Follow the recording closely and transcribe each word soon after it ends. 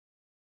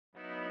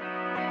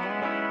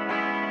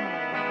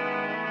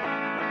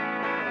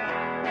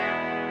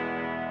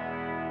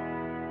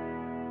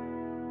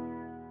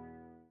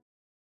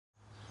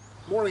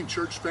Morning,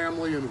 church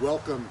family, and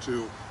welcome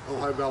to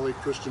Ojai Valley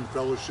Christian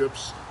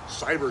Fellowship's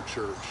Cyber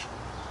Church.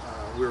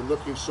 We're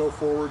looking so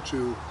forward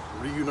to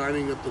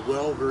reuniting at the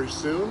well very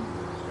soon,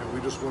 and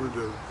we just wanted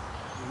to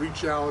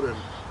reach out and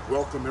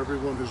welcome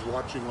everyone who's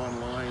watching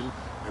online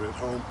and at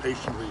home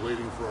patiently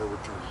waiting for our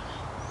return.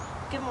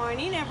 Good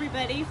morning,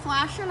 everybody.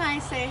 Flash and I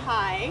say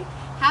hi.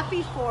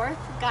 Happy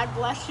 4th. God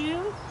bless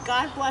you.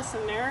 God bless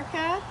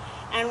America.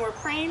 And we're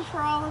praying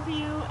for all of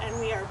you, and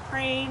we are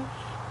praying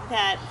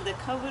that the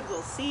COVID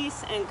will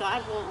cease and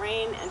God will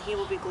reign and He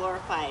will be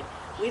glorified.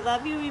 We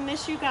love you. We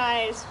miss you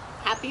guys.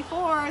 Happy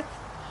 4th.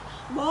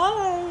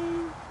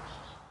 Bye.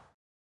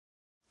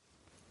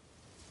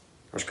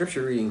 Our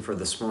scripture reading for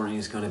this morning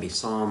is going to be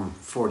Psalm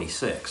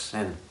 46.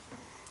 And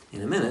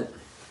in a minute,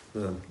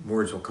 the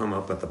words will come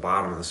up at the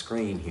bottom of the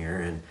screen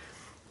here,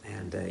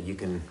 and you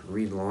can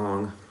read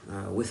along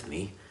with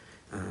me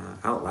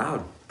out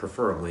loud,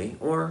 preferably,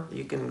 or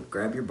you can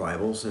grab your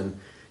Bibles and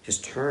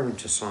just turn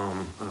to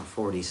Psalm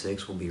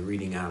 46. We'll be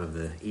reading out of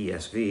the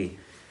ESV.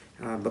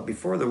 But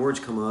before the words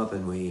come up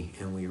and we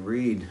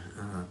read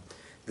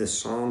this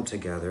psalm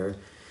together,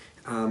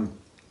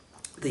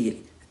 the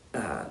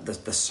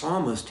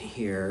psalmist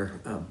here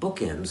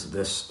bookends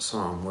this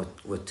psalm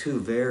with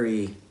two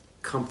very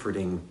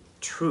comforting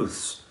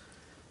truths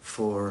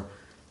for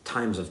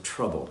times of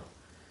trouble.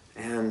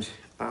 And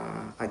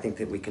I think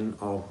that we can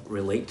all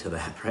relate to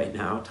that right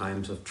now,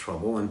 times of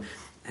trouble, and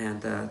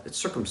it's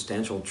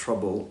circumstantial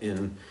trouble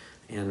in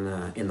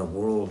the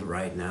world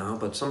right now,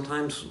 but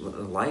sometimes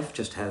life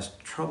just has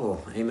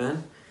trouble,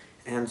 amen?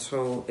 And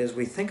so as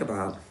we think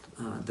about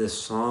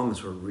this psalm,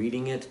 as we're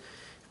reading it,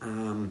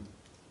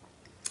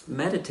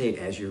 meditate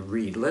as you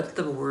read. Let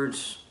the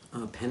words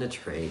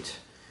penetrate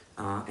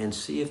and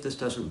see if this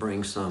doesn't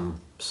bring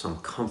some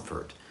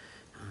comfort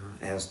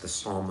as the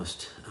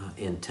psalmist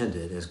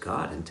intended, as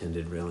God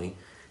intended really,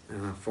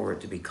 for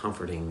it to be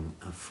comforting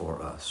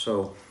for us.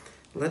 So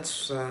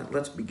let's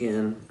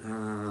begin.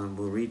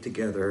 We'll read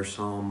together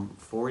Psalm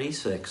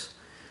 46.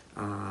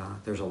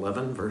 There's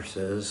 11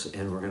 verses,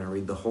 and we're going to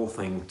read the whole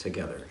thing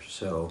together.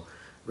 So,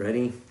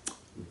 ready?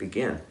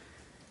 Begin.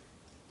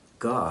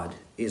 God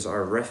is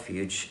our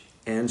refuge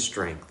and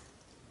strength,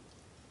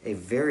 a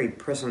very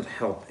present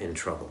help in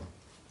trouble.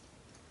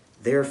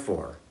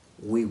 Therefore,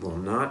 we will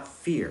not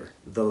fear,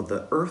 though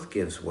the earth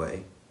gives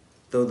way,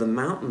 though the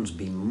mountains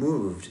be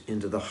moved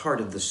into the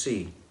heart of the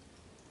sea,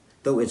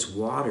 though its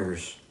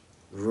waters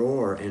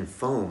roar and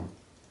foam,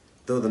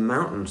 though the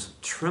mountains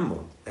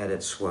tremble at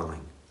its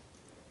swelling.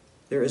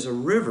 There is a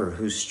river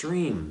whose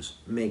streams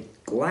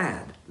make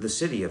glad the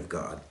city of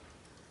God,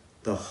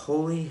 the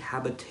holy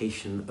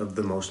habitation of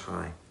the Most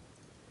High.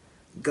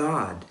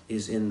 God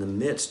is in the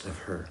midst of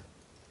her.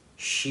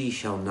 She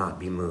shall not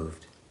be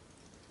moved.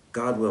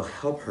 God will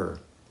help her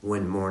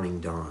when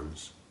morning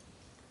dawns.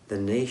 The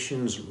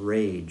nations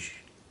rage,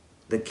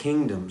 the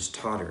kingdoms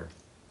totter.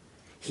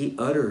 He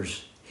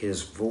utters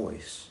his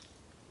voice.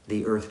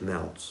 The earth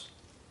melts.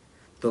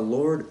 The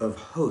Lord of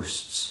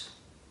hosts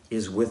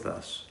is with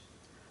us.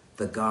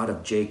 The God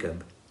of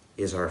Jacob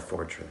is our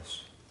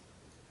fortress.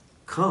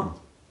 Come,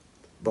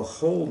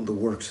 behold the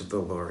works of the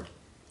Lord.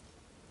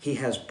 He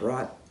has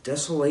brought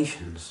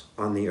desolations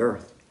on the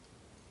earth.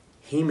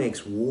 He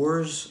makes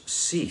wars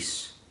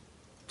cease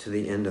to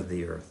the end of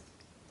the earth.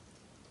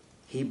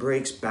 He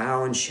breaks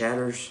bow and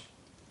shatters.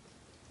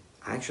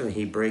 Actually,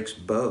 he breaks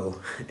bow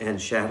and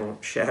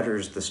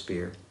shatters the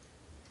spear.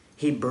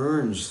 He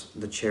burns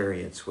the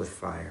chariots with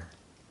fire.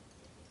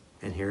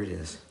 And here it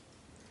is.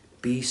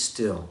 Be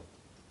still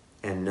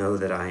and know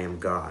that I am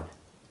God.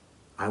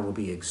 I will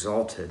be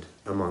exalted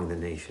among the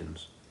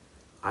nations.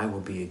 I will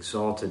be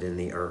exalted in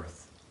the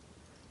earth.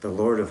 The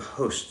Lord of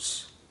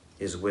hosts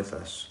is with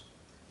us.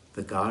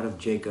 The God of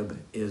Jacob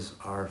is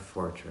our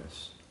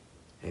fortress.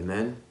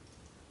 Amen.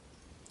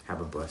 Have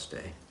a blessed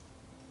day.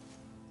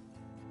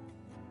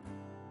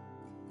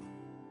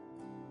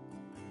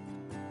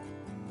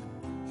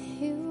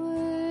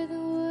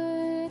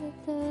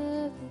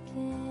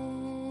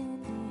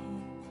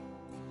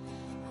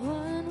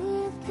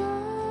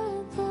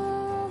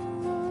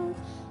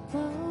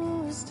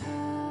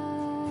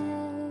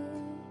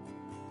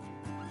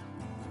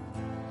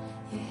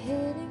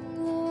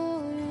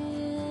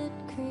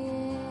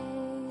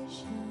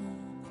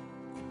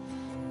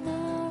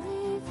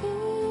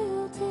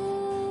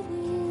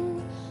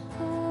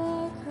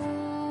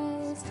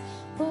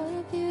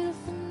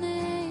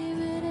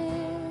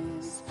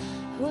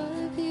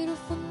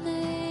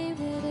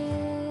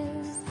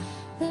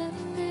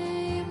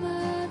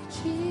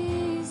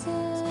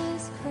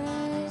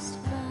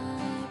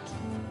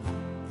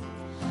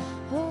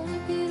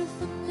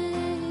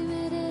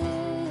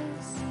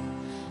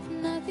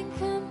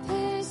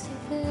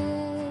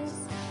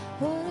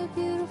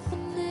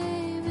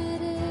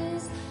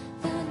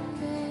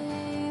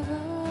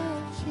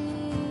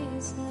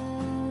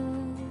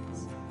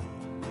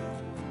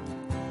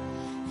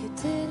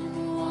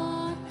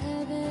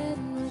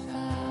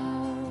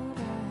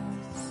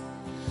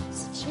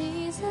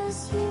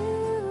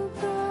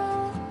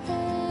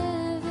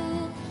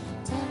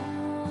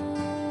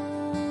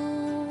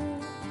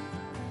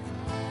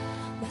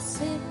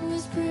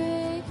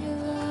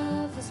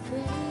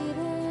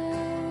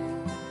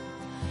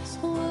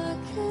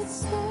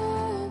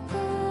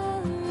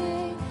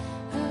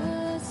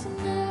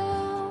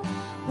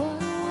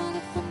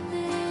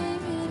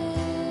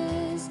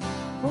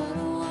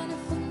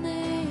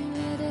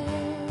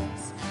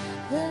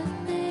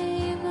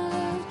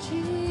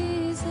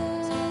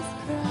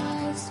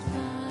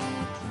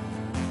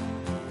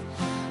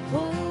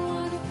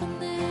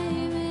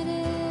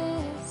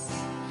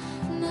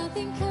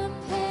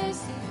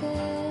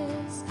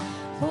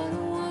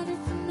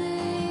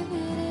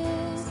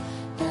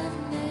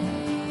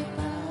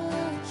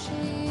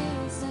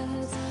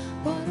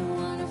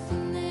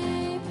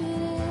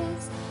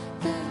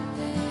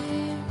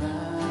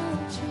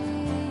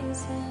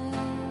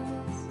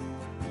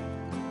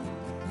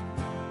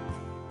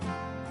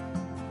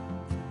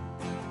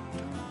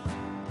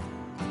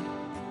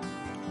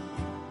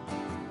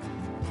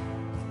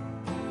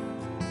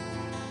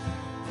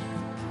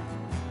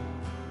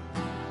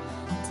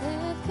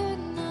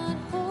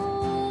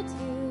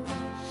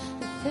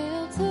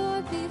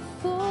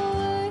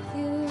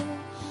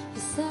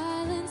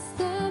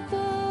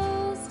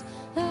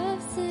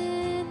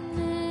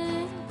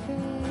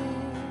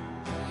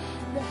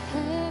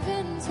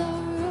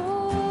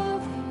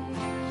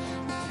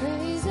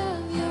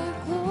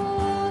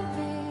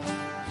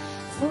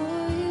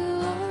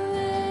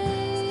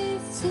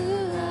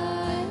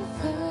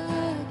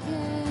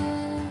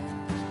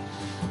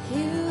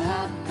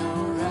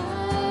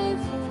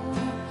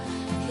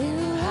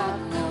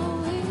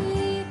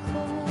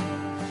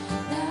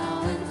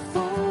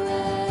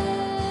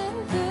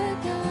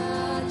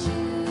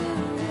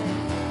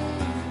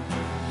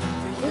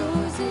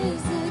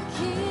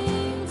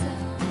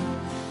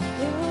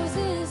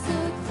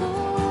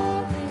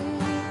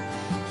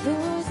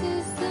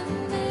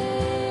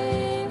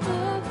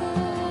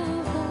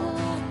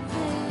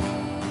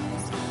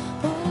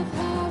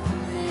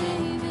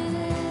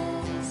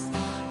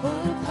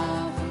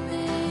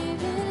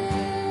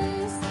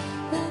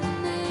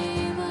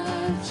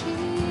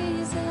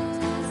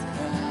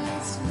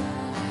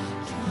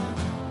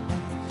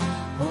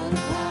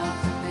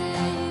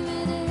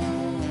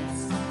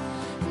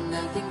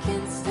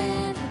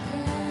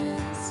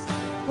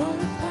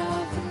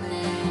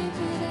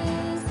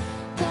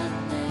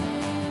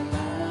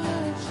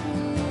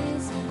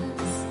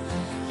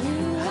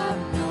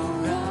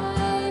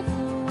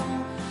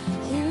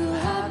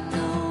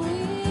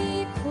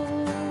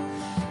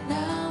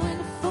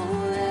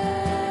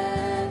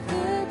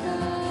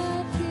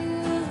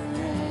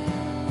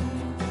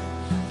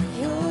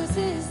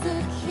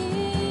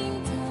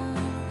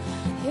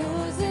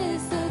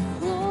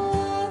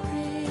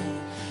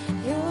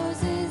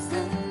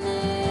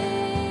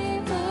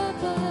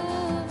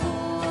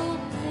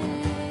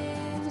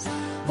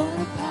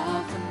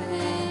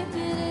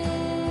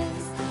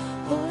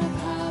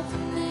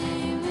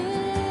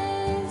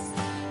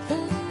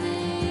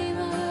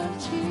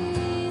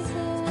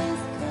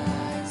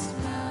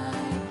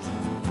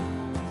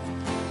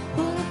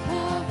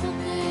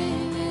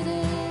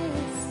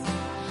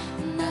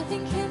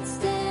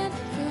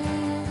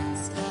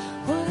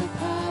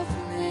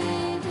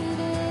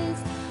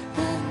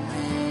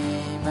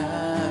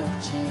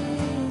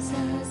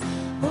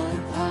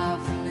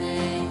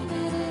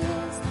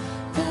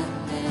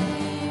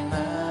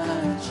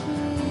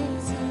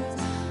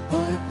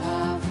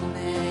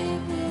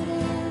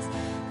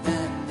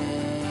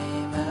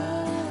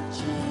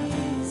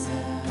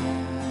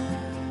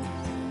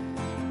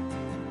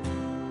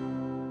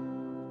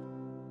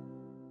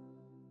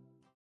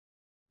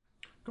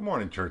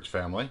 morning, church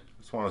family.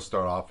 Just want to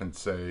start off and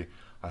say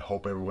I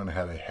hope everyone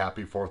had a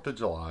happy 4th of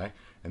July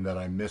and that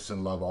I miss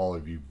and love all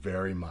of you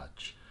very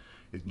much.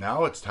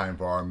 Now it's time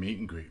for our meet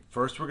and greet.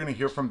 First, we're going to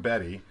hear from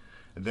Betty,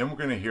 and then we're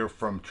going to hear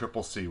from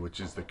Triple C, which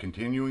is the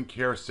Continuing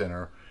Care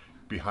Center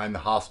behind the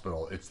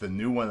hospital. It's the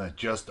new one that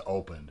just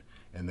opened,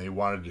 and they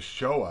wanted to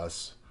show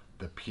us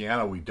the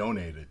piano we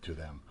donated to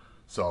them.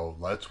 So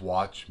let's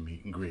watch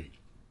meet and greet.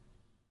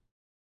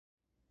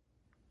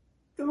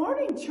 Good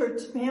morning,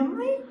 church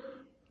family.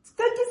 It's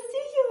good to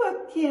see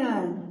you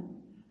again.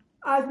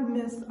 I've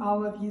missed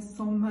all of you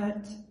so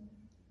much.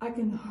 I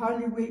can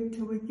hardly wait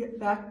till we get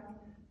back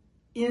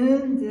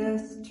in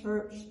this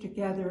church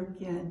together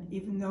again,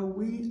 even though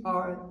we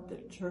are the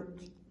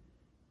church.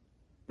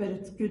 But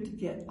it's good to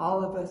get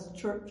all of us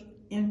church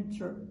in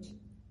church.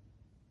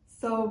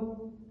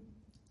 So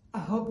I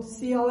hope to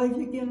see all of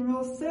you again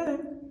real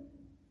soon.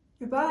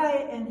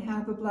 Goodbye and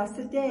have a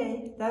blessed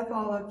day. Love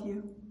all of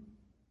you.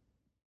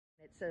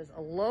 It says,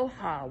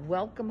 aloha,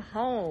 welcome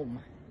home.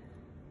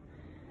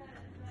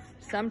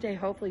 Someday,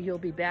 hopefully, you'll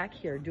be back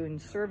here doing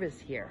service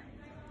here.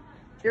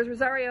 There's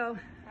Rosario.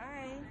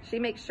 Hi. She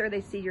makes sure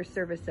they see your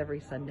service every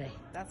Sunday.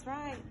 That's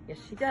right. Yes,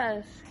 she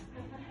does.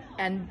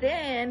 And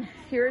then,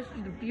 here's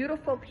the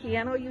beautiful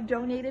piano you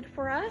donated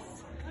for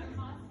us.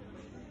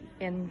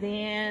 And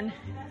then,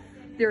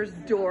 there's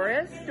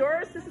Doris.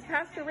 Doris, this is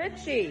Pastor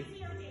Richie.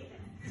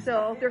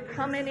 So, they're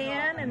coming in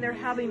and they're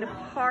having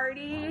a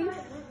party.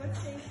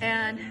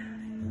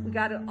 And we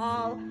got it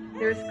all.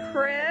 There's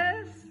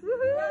Chris.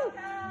 Woohoo!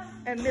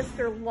 And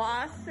Mr.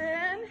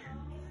 Lawson.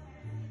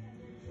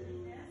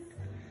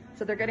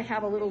 So they're going to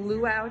have a little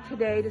luau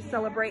today to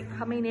celebrate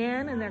coming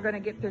in, and they're going to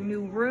get their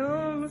new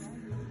rooms,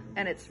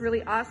 and it's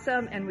really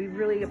awesome, and we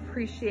really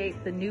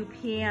appreciate the new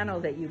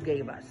piano that you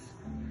gave us.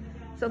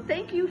 So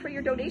thank you for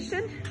your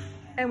donation,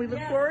 and we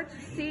look forward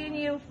to seeing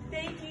you.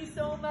 Thank you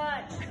so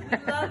much. We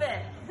love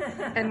it.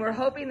 And we're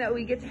hoping that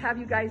we get to have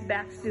you guys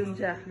back soon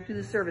to do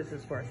the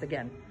services for us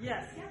again.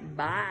 Yes.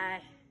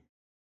 Bye.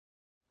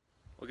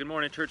 Well, good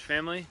morning, church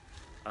family.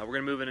 We're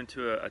going to move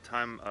into a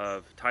time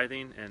of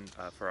tithing and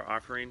for our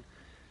offering.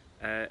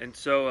 And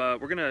so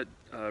we're going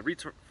to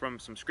read from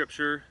some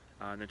scripture,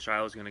 and then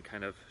Shiloh's going to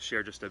kind of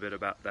share just a bit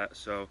about that.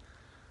 So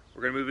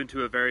we're going to move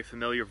into a very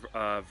familiar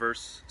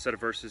set of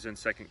verses in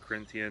 2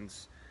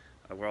 Corinthians.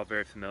 We're all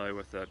very familiar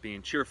with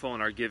being cheerful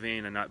in our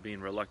giving and not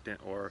being reluctant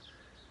or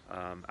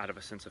out of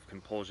a sense of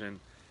compulsion.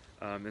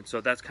 And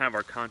so that's kind of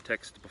our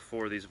context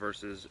before these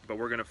verses. But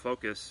we're going to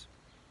focus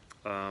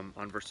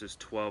on verses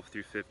 12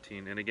 through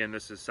 15. And again,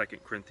 this is 2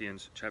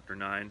 Corinthians chapter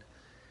 9.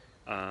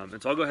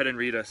 And so I'll go ahead and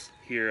read us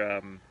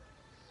here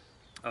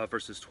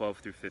verses 12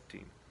 through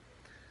 15.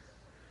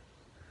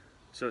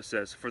 So it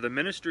says, "For the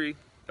ministry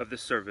of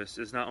this service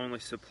is not only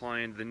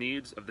supplying the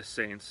needs of the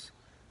saints,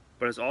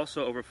 but is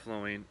also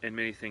overflowing in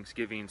many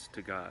thanksgivings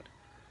to God.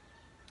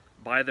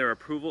 By their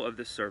approval of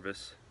this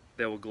service,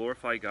 they will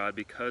glorify God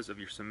because of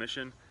your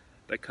submission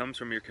that comes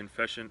from your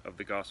confession of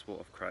the gospel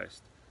of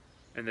Christ,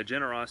 and the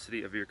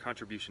generosity of your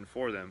contribution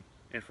for them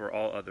and for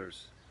all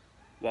others,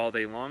 while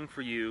they long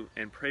for you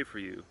and pray for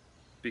you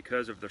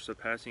because of the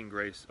surpassing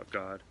grace of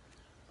God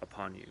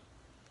upon you.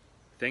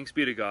 Thanks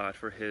be to God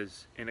for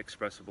his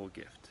inexpressible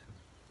gift."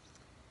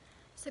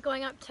 So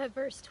going up to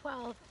verse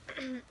 12,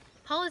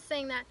 Paul is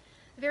saying that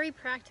very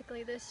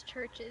practically this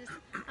church is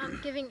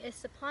giving is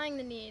supplying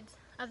the needs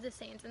of the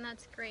saints, and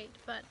that's great.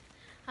 But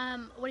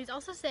what he's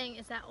also saying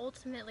is that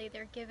ultimately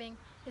their giving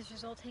is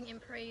resulting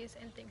in praise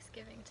and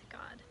thanksgiving to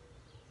God.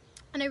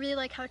 And I really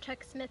like how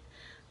Chuck Smith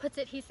puts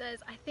it. He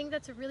says, I think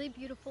that's a really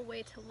beautiful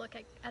way to look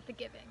at the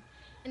giving,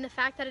 in the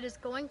fact that it is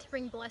going to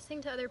bring blessing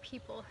to other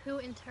people who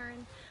in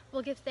turn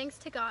will give thanks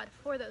to God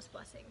for those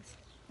blessings.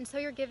 And so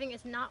your giving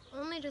is not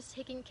only just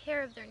taking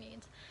care of their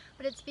needs,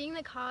 but it's being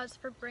the cause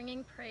for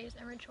bringing praise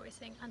and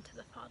rejoicing unto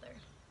the Father.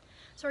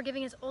 So our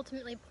giving is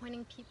ultimately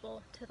pointing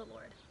people to the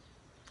Lord.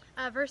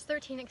 Verse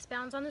 13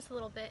 expounds on this a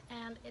little bit,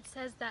 and it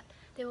says that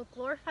they will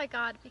glorify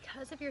God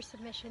because of your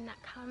submission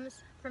that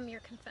comes from your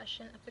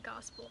confession of the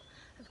gospel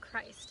of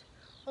Christ.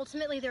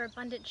 Ultimately, their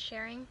abundant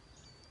sharing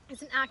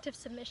is an act of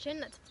submission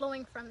that's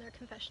flowing from their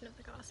confession of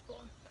the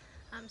gospel.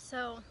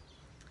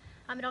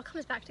 It all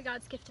comes back to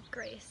God's gift of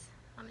grace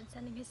in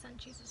sending his son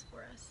Jesus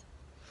for us.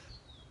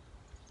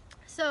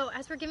 So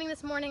as we're giving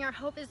this morning, our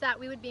hope is that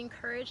we would be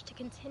encouraged to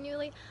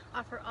continually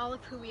offer all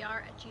of who we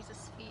are at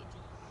Jesus' feet.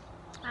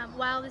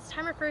 While this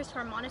time refers to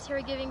our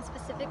monetary giving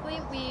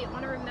specifically, we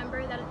want to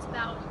remember that it's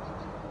about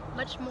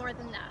much more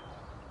than that.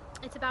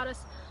 It's about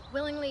us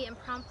willingly and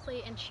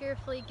promptly and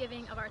cheerfully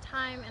giving of our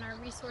time and our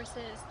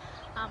resources,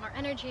 our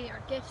energy,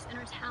 our gifts, and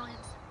our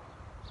talents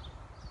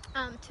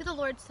to the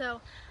Lord,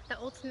 so that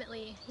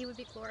ultimately he would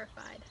be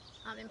glorified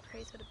and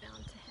praise would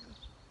abound to him.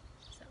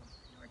 So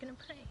we're going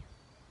to pray.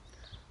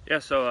 Yeah,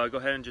 so go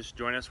ahead and just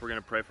join us. We're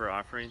going to pray for our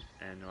offering,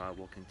 and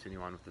we'll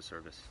continue on with the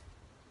service.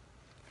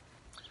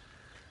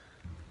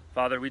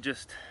 Father, we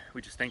just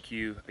thank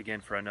you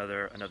again for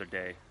another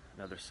day,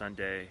 another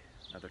Sunday,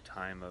 another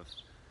time of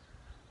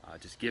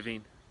just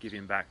giving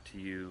back to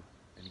you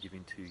and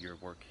giving to your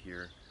work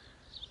here.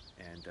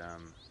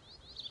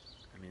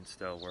 And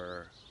still,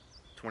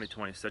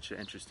 2020 is such an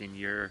interesting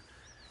year,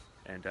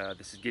 and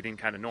this is getting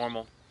kind of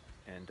normal.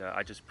 And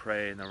I just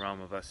pray in the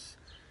realm of us,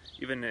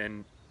 even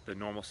in the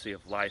normalcy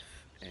of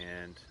life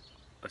and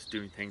us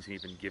doing things and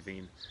even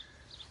giving,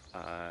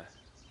 that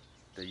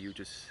you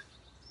just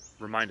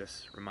remind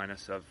us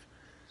of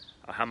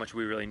how much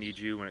we really need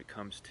you when it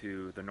comes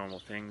to the normal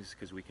things,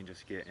 because we can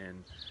just get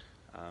in,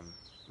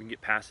 we can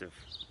get passive,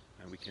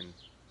 and we can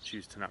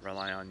choose to not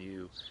rely on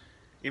you.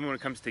 Even when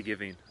it comes to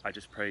giving, I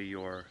just pray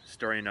you're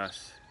stirring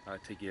us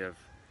to give,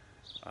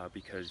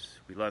 because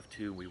we love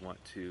to, we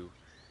want to,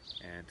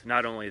 and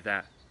not only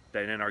that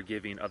in our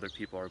giving other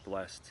people are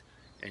blessed,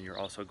 and you're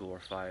also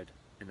glorified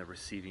in the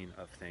receiving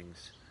of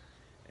things.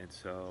 And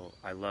so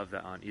I love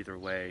that on either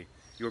way,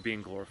 you're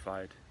being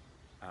glorified,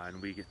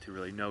 and we get to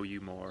really know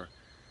you more,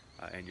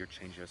 and you're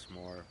changing us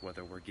more,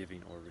 whether we're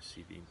giving or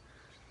receiving.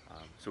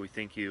 So we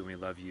thank you and we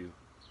love you,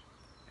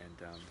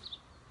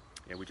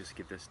 and we just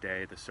give this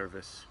day, the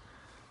service,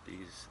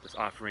 this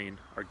offering,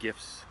 our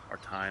gifts, our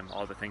time,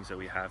 all the things that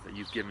we have that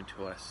you've given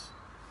to us,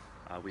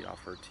 we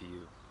offer to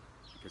you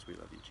because we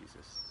love you,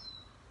 Jesus.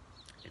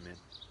 Amen.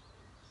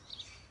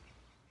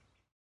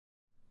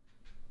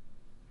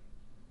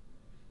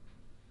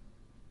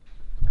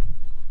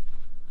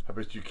 I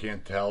bet you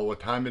can't tell what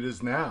time it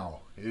is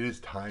now. It is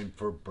time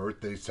for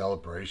birthday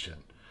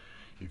celebration.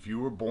 If you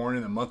were born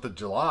in the month of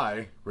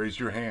July, raise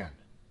your hand.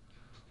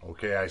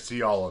 Okay, I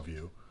see all of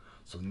you.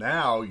 So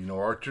now, you know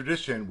our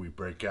tradition, we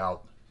break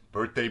out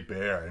Birthday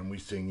Bear and we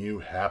sing you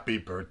happy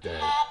birthday.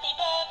 Happy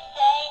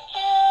birthday to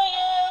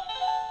you.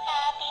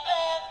 Happy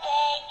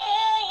birthday to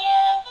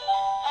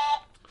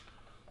you.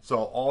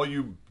 So all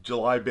you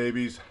July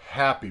babies,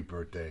 happy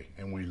birthday,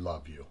 and we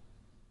love you.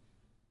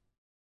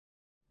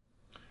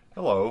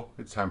 Hello,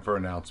 it's time for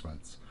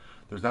announcements.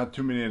 There's not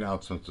too many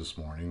announcements this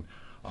morning.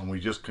 We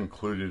just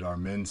concluded our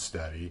men's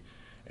study,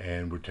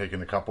 and we're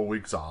taking a couple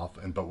weeks off,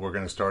 but we're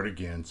going to start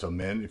again. So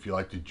men, if you'd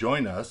like to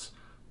join us,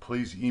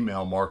 please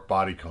email Mark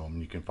Bodycomb.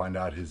 You can find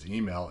out his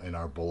email in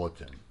our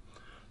bulletin.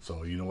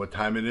 So you know what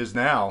time it is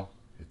now.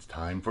 It's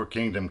time for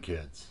Kingdom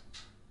Kids.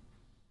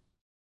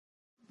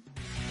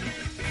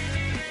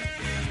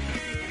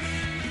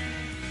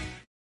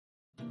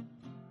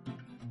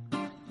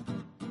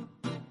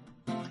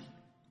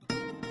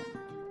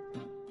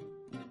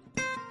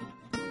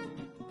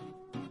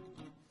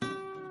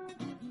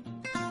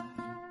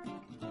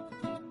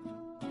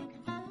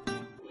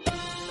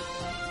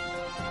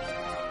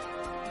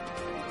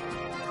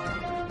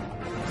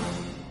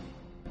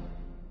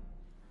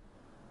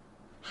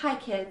 Hi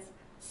kids,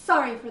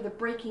 sorry for the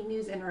breaking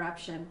news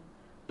interruption,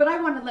 but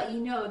I want to let you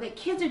know that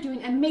kids are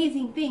doing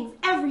amazing things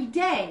every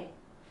day.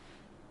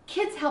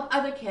 Kids help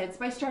other kids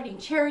by starting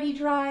charity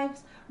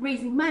drives,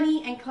 raising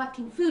money, and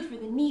collecting food for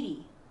the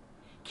needy.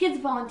 Kids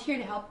volunteer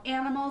to help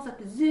animals at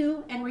the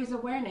zoo and raise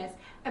awareness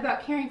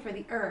about caring for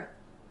the earth.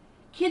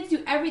 Kids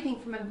do everything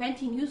from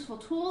inventing useful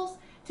tools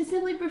to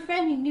simply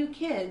befriending new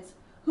kids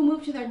who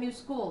move to their new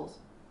schools.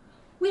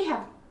 We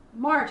have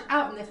Marge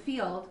out in the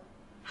field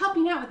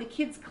helping out with the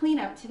kids'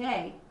 cleanup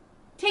today.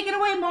 Take it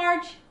away,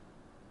 Marge.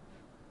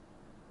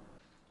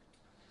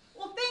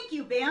 Well, thank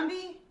you,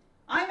 Bambi.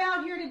 I'm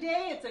out here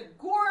today. It's a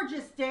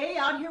gorgeous day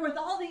out here with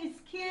all these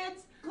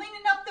kids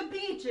cleaning up the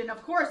beach, and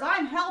of course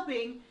I'm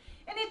helping.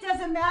 And it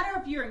doesn't matter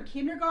if you're in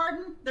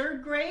kindergarten,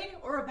 3rd grade,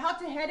 or about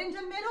to head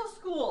into middle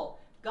school.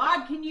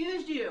 God can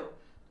use you.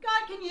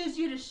 God can use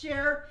you to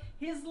share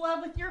His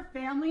love with your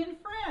family and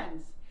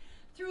friends.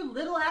 Through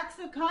little acts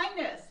of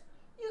kindness,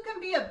 you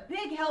can be a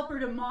big helper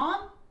to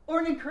mom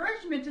or an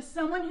encouragement to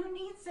someone who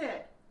needs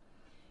it.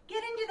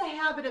 Get into the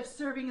habit of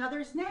serving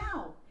others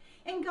now,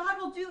 and God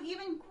will do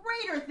even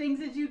greater things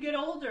as you get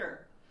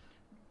older.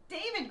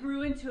 David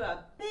grew into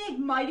a big,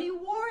 mighty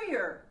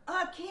warrior,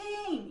 a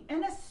king,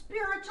 and a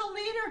spiritual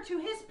leader to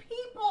his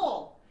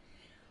people.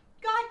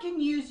 God can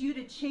use you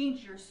to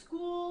change your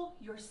school,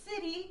 your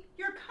city,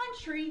 your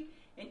country,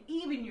 and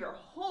even your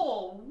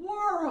whole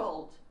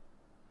world.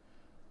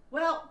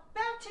 Well,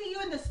 back to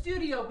you in the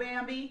studio,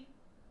 Bambi.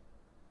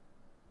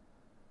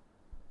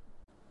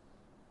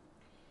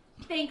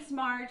 Thanks,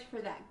 Marge,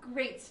 for that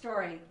great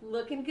story.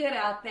 Looking good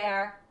out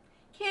there.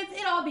 Kids,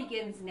 it all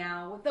begins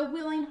now with a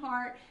willing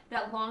heart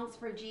that longs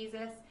for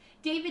Jesus.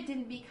 David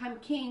didn't become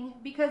king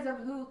because of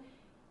who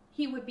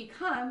he would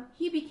become.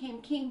 He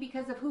became king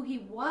because of who he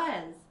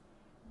was.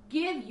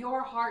 Give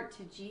your heart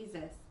to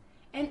Jesus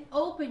and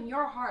open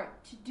your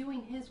heart to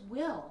doing His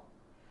will.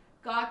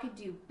 God could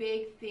do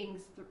big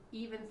things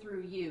even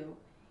through you,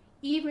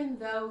 even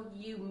though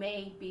you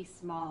may be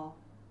small.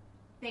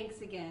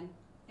 Thanks again,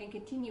 and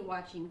continue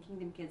watching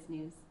Kingdom Kids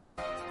News.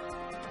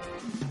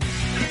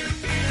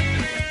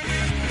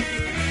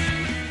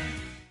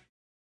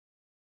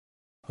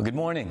 Well, good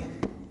morning.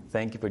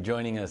 Thank you for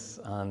joining us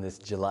on this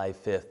July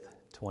 5th,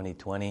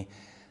 2020.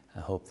 I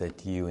hope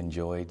that you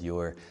enjoyed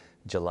your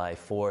July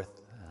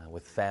 4th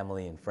with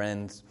family and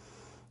friends.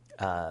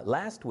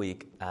 Last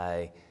week,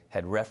 I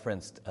had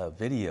referenced a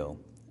video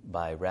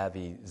by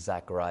Ravi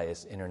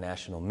Zacharias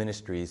International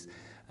Ministries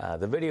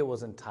The video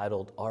was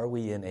entitled, "Are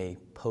We in a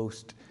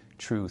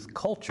Post-Truth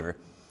Culture?"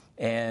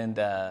 And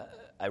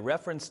I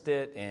referenced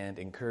it and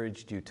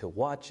encouraged you to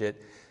watch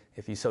it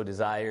if you so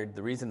desired.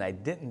 The reason I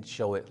didn't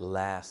show it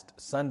last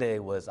Sunday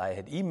was I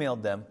had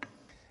emailed them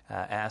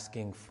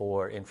asking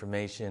for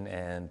information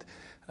and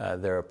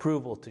their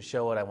approval to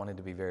show it. I wanted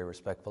to be very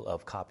respectful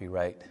of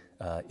copyright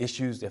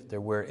issues if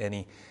there were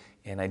any,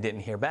 and I didn't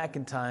hear back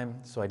in time,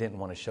 so I didn't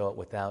want to show it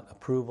without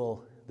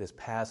approval. This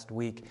past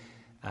week,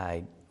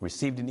 I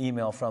received an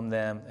email from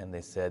them, and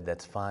they said,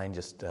 that's fine,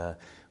 just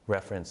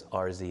reference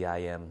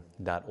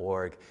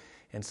rzim.org.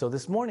 And so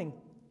this morning,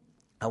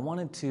 I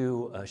wanted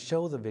to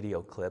show the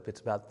video clip.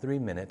 It's about 3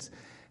 minutes,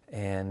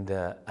 and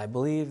I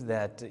believe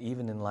that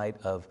even in light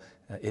of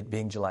it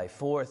being July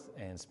 4th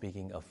and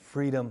speaking of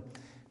freedom,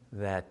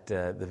 that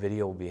the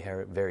video will be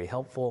very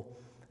helpful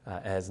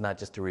as not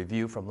just a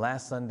review from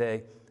last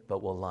Sunday,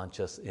 but will launch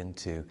us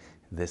into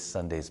this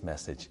Sunday's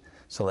message.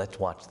 So let's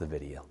watch the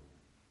video.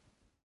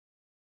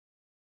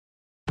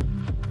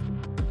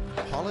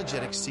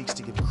 Apologetics seeks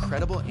to give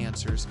credible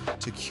answers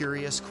to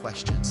curious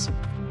questions.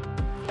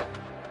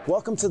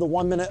 Welcome to the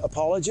 1 Minute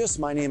Apologist.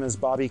 My name is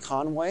Bobby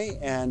Conway,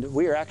 and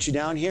we are actually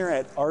down here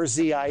at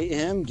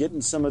RZIM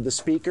getting some of the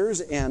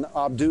speakers. And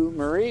Abdu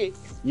Marie,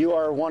 you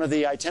are one of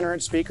the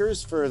itinerant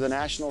speakers for the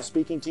national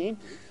speaking team,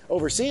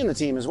 overseeing the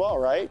team as well,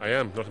 right? I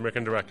am, North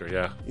American Director,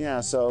 yeah. Yeah,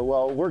 so,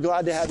 well, we're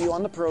glad to have you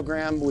on the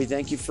program. We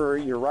thank you for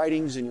your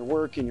writings and your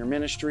work and your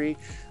ministry.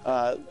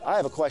 I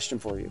have a question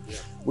for you. Yeah.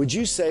 Would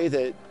you say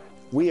that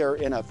we are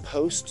in a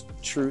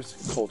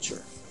post-truth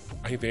culture?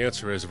 I think the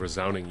answer is a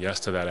resounding yes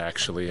to that,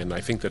 actually, and I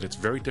think that it's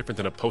very different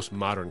than a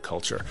postmodern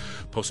culture.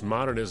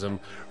 Postmodernism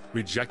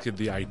rejected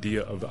the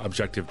idea of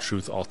objective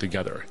truth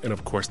altogether, and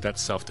of course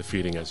that's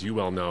self-defeating, as you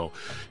well know.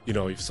 You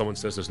know, if someone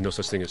says there's no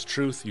such thing as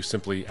truth, you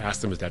simply ask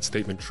them, is that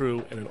statement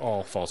true, and it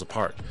all falls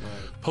apart.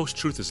 Right.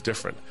 Post-truth is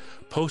different.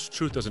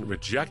 Post-truth doesn't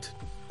reject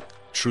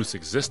truth's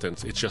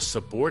existence, it just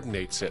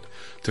subordinates it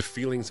to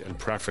feelings and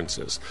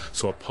preferences.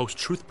 So a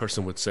post-truth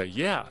person would say,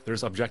 yeah,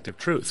 there's objective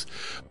truth,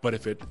 but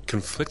if it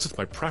conflicts with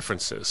my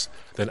preferences,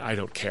 then I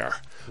don't care.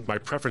 My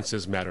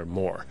preferences matter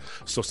more.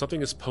 So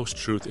something is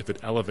post-truth if it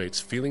elevates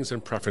feelings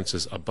and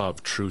preferences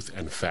above truth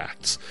and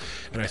facts.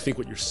 And I think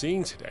what you're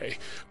seeing today,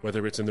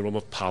 whether it's in the realm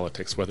of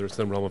politics, whether it's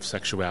in the realm of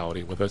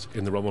sexuality, whether it's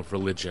in the realm of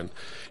religion,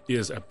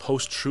 is a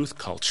post-truth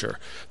culture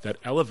that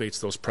elevates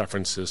those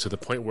preferences to the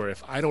point where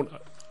if I don't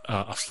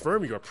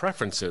affirm your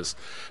preferences,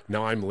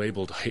 now I'm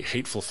labeled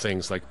hateful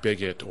things like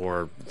bigot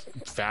or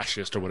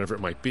fascist or whatever it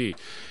might be.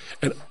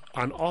 And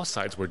on all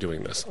sides we're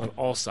doing this, on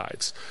all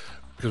sides,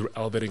 because we're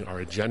elevating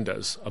our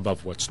agendas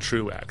above what's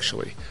true,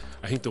 actually.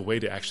 I think the way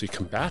to actually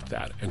combat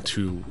that and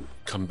to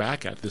come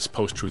back at this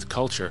post-truth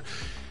culture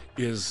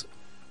is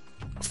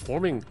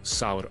forming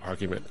solid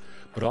argument,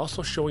 but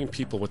also showing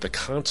people what the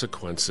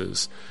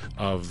consequences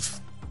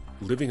of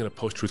living in a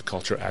post-truth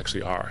culture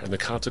actually are. And the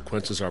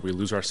consequences are we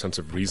lose our sense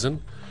of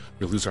reason,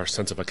 we lose our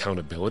sense of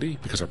accountability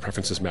because our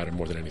preferences matter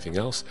more than anything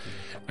else,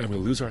 and we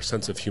lose our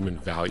sense of human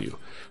value.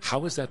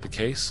 How is that the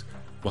case?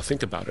 Well,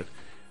 think about it.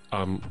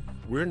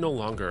 We're no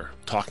longer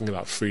talking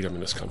about freedom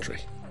in this country.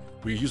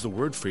 We use the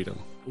word freedom.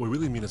 What we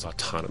really mean is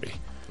autonomy.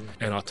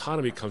 And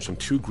autonomy comes from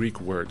two Greek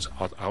words,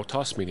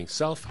 autos meaning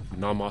self,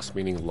 nomos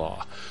meaning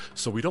law.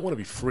 So we don't want to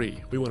be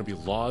free. We want to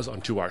be laws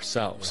unto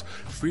ourselves.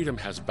 Freedom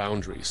has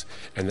boundaries,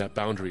 and that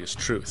boundary is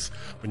truth.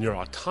 When you're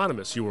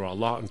autonomous, you are a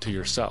law unto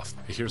yourself.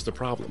 Here's the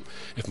problem.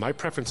 If my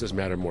preferences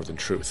matter more than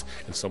truth,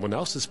 and someone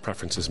else's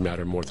preferences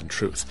matter more than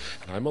truth,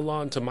 and I'm a law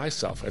unto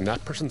myself, and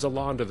that person's a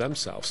law unto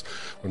themselves,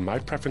 when my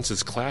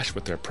preferences clash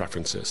with their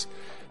preferences,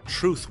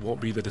 truth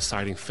won't be the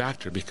deciding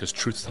factor because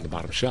truth's on the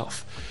bottom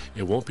shelf.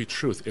 It won't be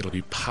truth, it'll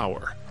be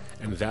power.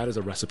 And that is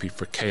a recipe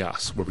for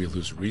chaos where we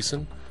lose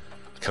reason,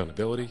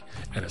 accountability,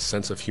 and a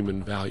sense of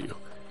human value.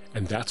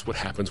 And that's what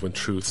happens when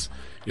truth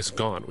is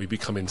gone. We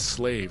become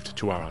enslaved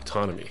to our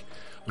autonomy,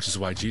 which is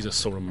why Jesus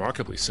so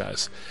remarkably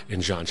says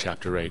in John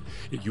chapter 8,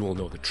 you will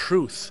know the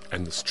truth,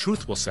 and this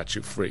truth will set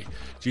you free.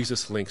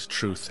 Jesus links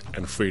truth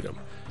and freedom.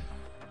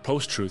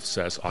 Post-truth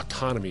says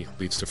autonomy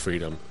leads to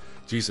freedom.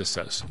 Jesus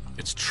says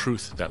it's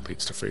truth that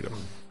leads to freedom.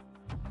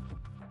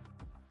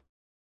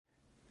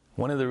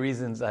 One of the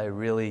reasons I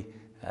really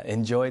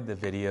enjoyed the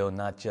video,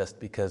 not just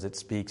because it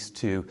speaks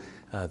to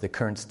the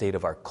current state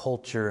of our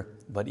culture,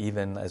 but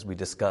even as we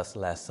discussed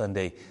last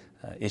Sunday,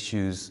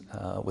 issues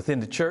within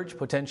the church,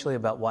 potentially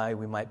about why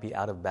we might be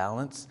out of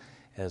balance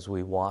as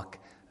we walk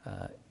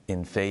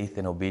in faith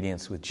and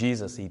obedience with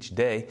Jesus each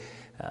day.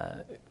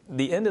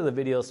 The end of the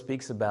video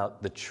speaks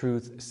about the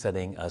truth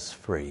setting us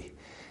free.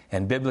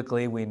 And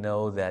biblically, we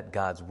know that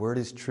God's word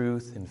is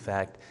truth. In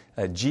fact,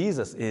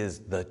 Jesus is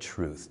the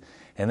truth.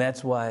 And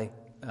that's why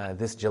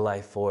this July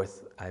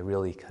 4th, I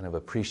really kind of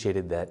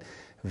appreciated that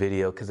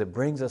video because it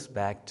brings us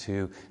back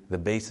to the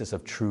basis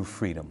of true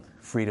freedom.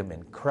 Freedom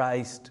in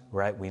Christ,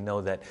 right? We know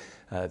that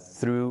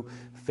through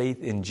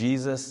faith in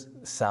Jesus,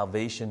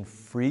 salvation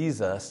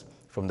frees us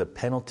from the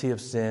penalty of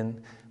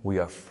sin, we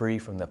are free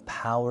from the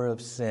power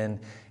of sin,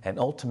 and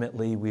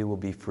ultimately we will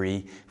be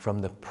free from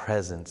the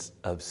presence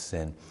of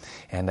sin.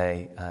 And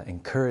I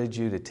encourage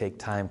you to take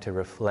time to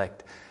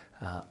reflect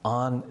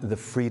on the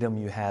freedom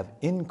you have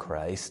in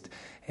Christ,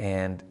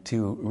 and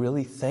to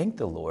really thank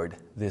the Lord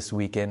this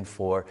weekend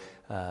for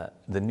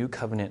the new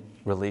covenant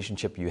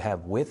relationship you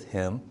have with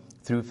Him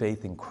through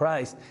faith in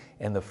Christ,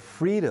 and the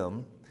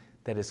freedom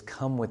that has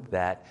come with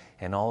that,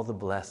 and all the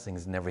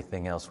blessings and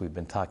everything else we've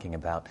been talking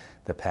about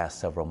the past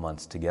several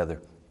months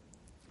together.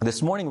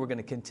 This morning we're going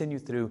to continue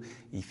through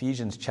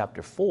Ephesians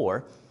chapter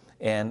 4,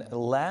 and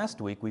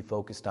last week we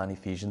focused on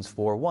Ephesians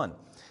 4:1.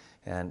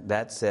 And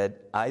that said,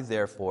 I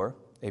therefore,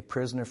 a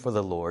prisoner for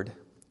the Lord,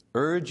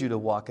 urge you to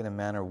walk in a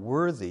manner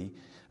worthy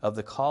of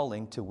the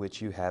calling to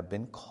which you have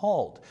been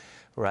called.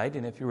 Right?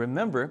 And if you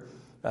remember,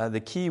 the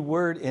key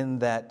word in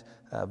that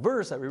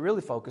verse that we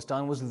really focused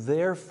on was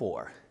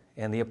therefore.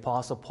 And the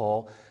Apostle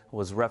Paul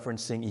was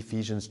referencing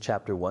Ephesians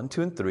chapter 1,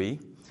 2, and 3.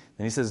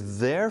 And he says,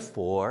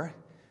 therefore,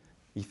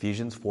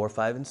 Ephesians 4,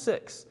 5, and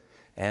 6.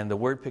 And the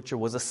word picture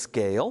was a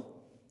scale.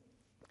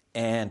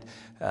 And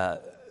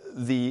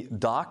the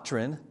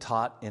doctrine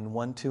taught in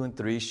 1, 2, and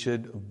 3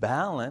 should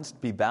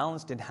be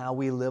balanced in how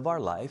we live our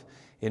life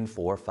in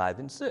 4, 5,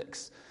 and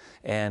 6.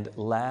 And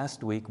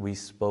last week we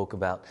spoke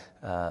about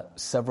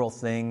several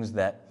things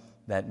that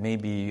may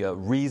be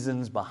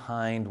reasons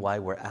behind why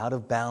we're out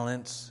of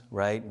balance,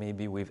 right?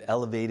 Maybe we've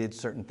elevated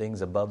certain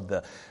things above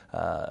the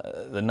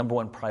number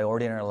one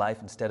priority in our life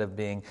instead of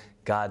being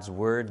God's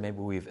Word. Maybe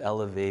we've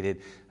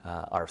elevated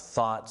our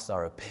thoughts,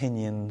 our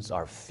opinions,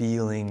 our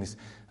feelings,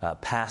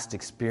 past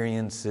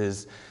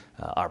experiences,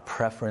 our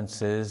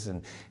preferences.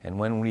 And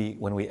when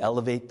we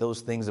elevate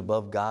those things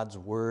above God's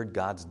Word,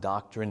 God's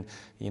doctrine,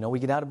 we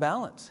get out of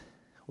balance.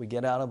 We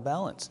get out of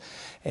balance.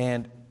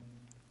 And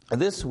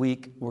this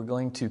week, we're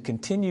going to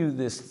continue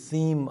this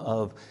theme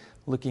of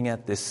looking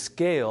at this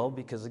scale,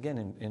 because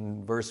again,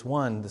 in verse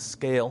 1, the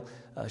scale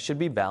should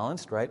be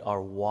balanced, right?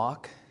 Our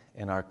walk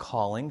and our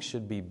calling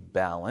should be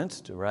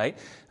balanced, right?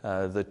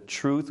 The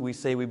truth we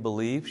say we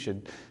believe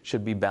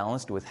should be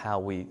balanced with how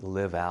we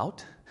live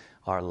out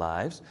our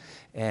lives.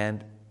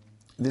 And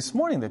this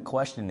morning, the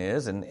question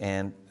is,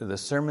 and the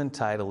sermon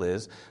title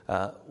is,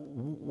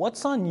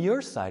 what's on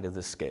your side of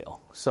the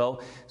scale?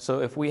 So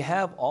if we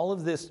have all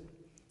of this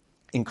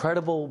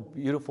incredible,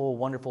 beautiful,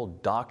 wonderful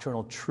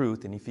doctrinal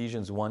truth in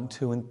Ephesians 1,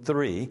 2, and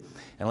 3.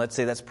 And let's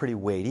say that's pretty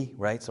weighty,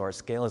 right? So our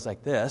scale is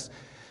like this,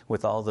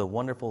 with all the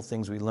wonderful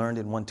things we learned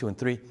in 1, 2, and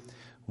 3.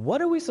 What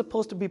are we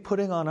supposed to be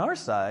putting on our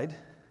side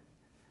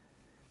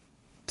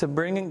to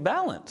bring in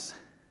balance?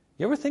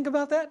 You ever think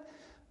about that?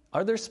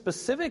 Are there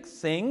specific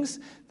things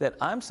that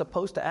I'm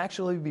supposed to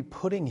actually be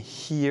putting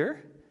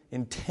here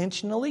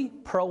intentionally,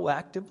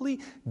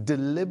 proactively,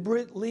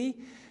 deliberately,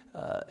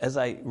 as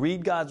I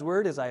read God's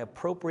Word, as I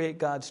appropriate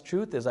God's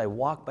truth, as I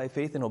walk by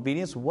faith and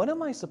obedience? What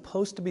am I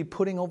supposed to be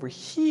putting over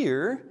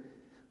here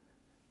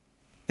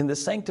in the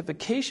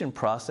sanctification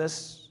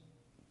process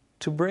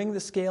to bring the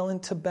scale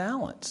into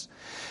balance?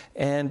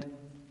 And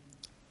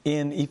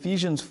in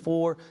Ephesians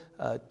 4,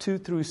 2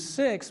 through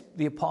 6,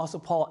 the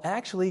Apostle Paul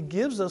actually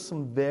gives us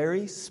some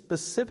very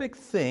specific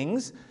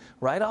things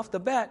right off the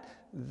bat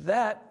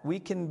that we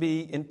can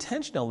be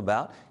intentional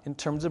about in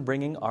terms of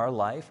bringing our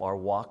life, our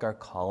walk, our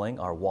calling,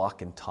 our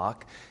walk and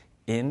talk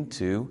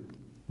into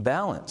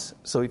balance.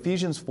 So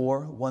Ephesians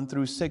 4, 1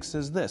 through 6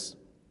 says this,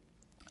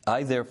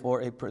 I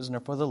therefore, a prisoner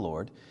for the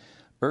Lord,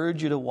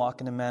 urge you to walk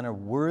in a manner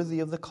worthy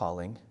of the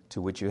calling to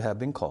which you have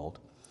been called,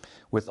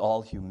 with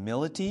all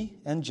humility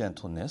and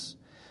gentleness,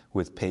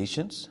 with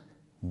patience,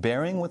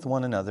 bearing with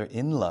one another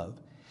in love,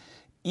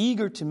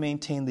 eager to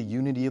maintain the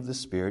unity of the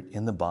Spirit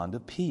in the bond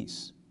of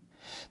peace.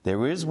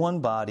 There is one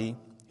body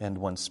and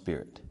one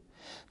Spirit,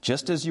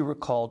 just as you were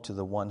called to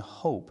the one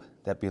hope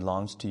that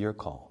belongs to your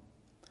call.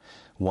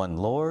 One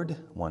Lord,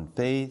 one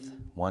faith,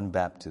 one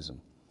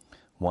baptism,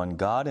 one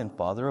God and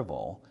Father of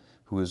all,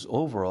 who is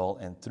over all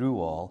and through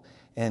all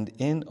and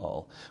in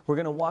all. We're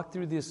going to walk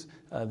through these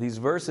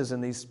verses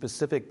and these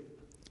specific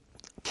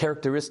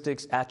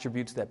characteristics,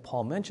 attributes that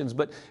Paul mentions,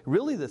 but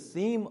really the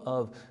theme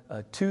of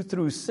 2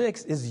 through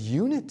 6 is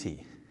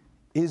unity.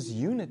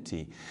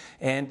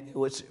 And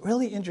what's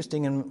really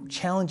interesting and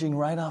challenging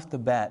right off the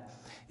bat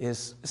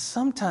is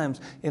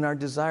sometimes in our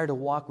desire to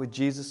walk with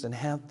Jesus and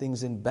have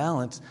things in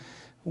balance,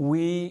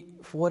 we,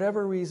 for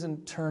whatever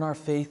reason, turn our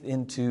faith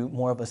into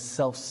more of a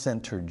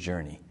self-centered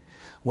journey.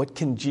 What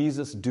can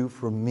Jesus do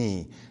for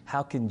me?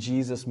 How can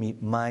Jesus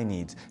meet my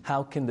needs?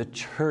 How can the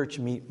church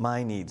meet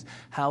my needs?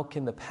 How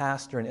can the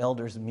pastor and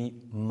elders meet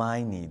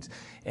my needs?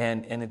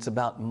 And it's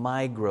about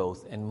my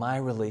growth and my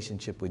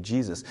relationship with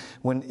Jesus.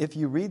 If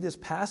you read this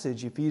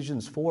passage,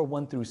 Ephesians 4,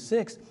 1 through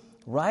 6,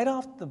 right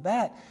off the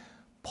bat,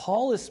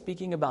 Paul is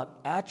speaking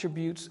about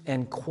attributes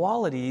and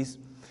qualities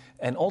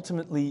and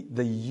ultimately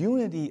the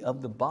unity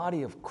of the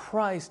body of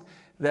Christ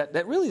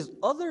that really is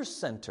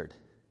others-centered.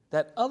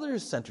 That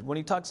others-centered. When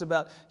he talks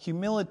about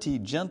humility,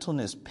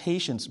 gentleness,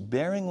 patience,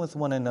 bearing with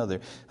one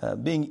another,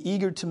 being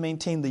eager to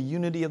maintain the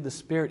unity of the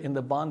Spirit in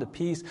the bond of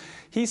peace,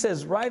 he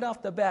says right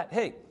off the bat,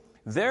 hey,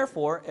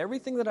 Therefore,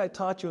 everything that I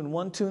taught you in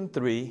 1, 2, and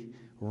 3,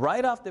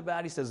 right off the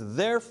bat, he says,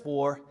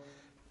 therefore,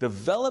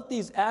 develop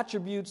these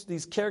attributes,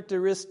 these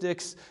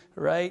characteristics,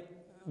 right?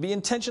 Be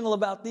intentional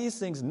about these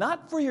things,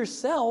 not for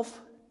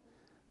yourself,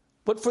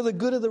 but for the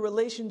good of the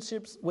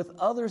relationships with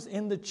others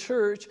in the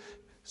church,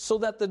 so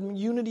that the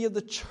unity of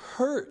the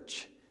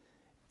church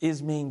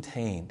is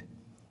maintained.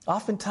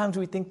 Oftentimes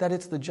we think that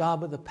it's the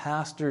job of the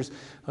pastors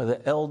or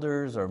the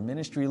elders or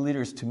ministry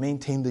leaders to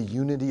maintain the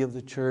unity of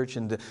the church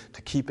and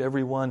to keep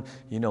everyone,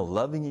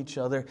 loving each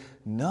other.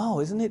 No,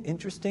 isn't it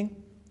interesting?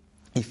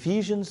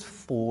 Ephesians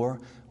 4,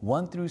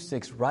 1 through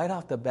 6, right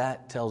off the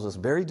bat tells us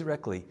very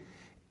directly,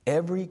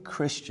 every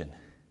Christian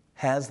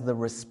has the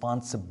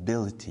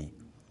responsibility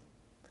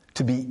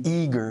to be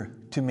eager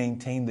to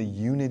maintain the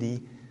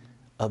unity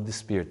of the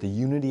Spirit, the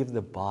unity of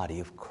the body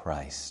of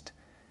Christ,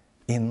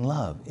 in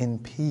love, in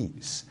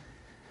peace.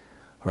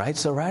 Right?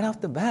 So right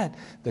off the bat,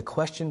 the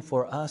question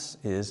for us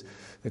is,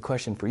 the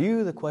question for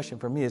you, the question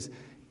for me is,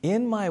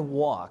 in my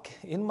walk,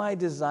 in my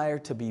desire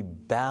to be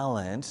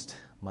balanced,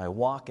 my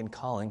walk and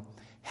calling,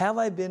 have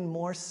I been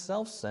more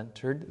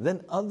self-centered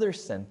than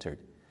other-centered?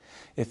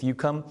 If you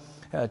come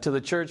to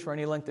the church for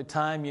any length of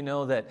time, you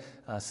know that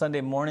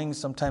Sunday mornings,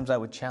 sometimes I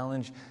would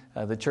challenge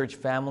the church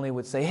family,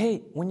 would say,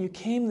 hey, when you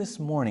came this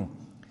morning,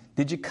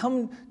 did you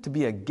come to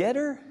be a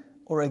getter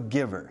or a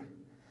giver?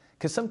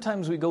 Because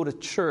sometimes we go to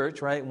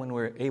church, right, when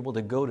we're able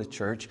to go to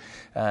church,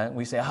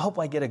 we say, I hope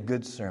I get a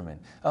good sermon.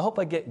 I hope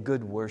I get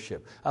good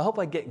worship. I hope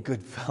I get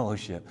good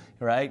fellowship,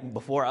 right?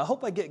 Before, I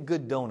hope I get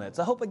good donuts.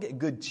 I hope I get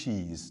good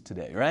cheese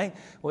today, right?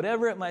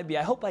 Whatever it might be,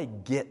 I hope I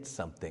get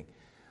something.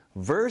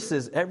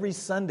 Versus every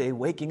Sunday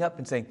waking up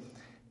and saying,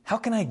 how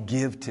can I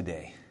give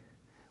today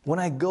when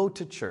I go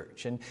to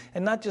church? And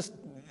not just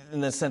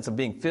in the sense of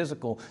being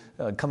physical,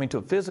 coming to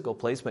a physical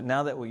place, but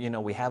now that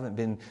we haven't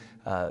been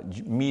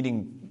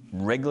meeting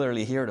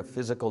regularly here at a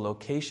physical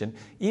location,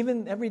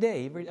 even every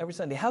day, every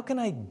Sunday, how can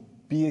I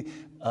be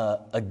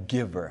a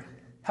giver?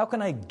 How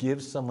can I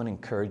give someone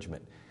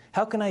encouragement?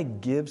 How can I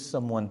give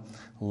someone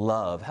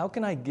love? How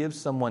can I give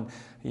someone,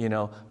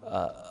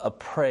 a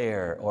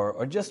prayer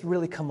or just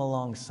really come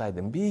alongside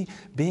them?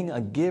 Being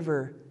a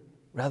giver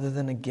rather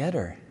than a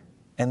getter.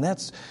 And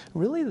that's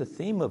really the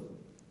theme of,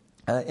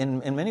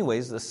 in many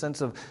ways, the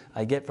sense of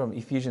I get from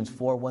Ephesians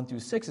 4, 1 through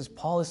 6 is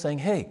Paul is saying,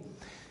 hey,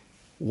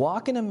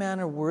 walk in a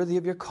manner worthy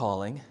of your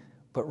calling,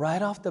 but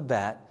right off the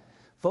bat,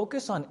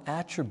 focus on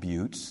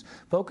attributes,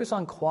 focus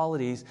on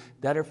qualities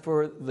that are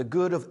for the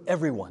good of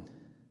everyone,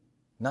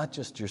 not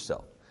just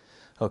yourself.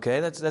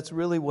 Okay, that's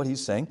really what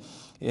he's saying.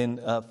 In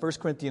 1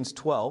 Corinthians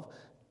 12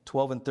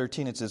 and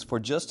 13, it says, for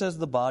just as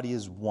the body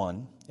is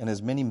one and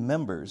has many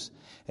members,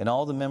 and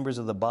all the members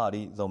of the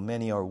body, though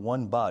many are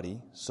one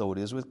body, so it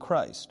is with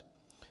Christ.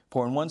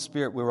 For in one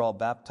Spirit we were all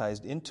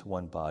baptized into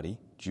one body,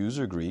 Jews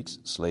or Greeks,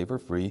 slave or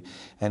free,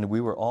 and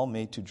we were all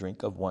made to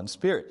drink of one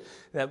Spirit.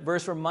 That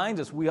verse reminds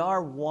us we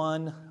are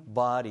one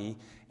body,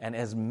 and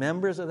as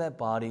members of that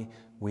body,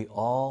 we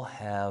all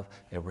have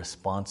a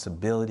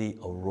responsibility,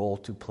 a role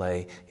to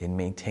play in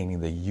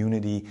maintaining the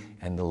unity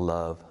and the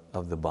love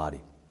of the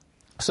body.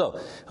 So,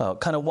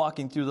 kind of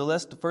walking through the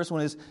list, the first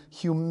one is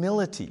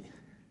humility.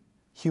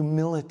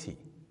 Humility.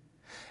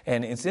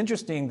 And it's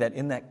interesting that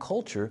in that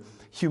culture,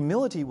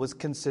 humility was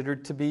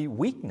considered to be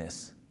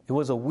weakness. It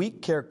was a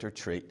weak character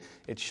trait.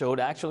 It showed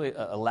actually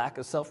a lack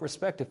of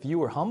self-respect. If you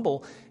were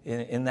humble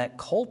in that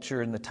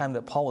culture in the time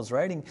that Paul was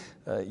writing,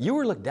 you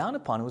were looked down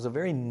upon. It was a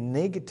very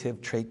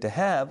negative trait to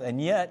have.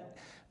 And yet,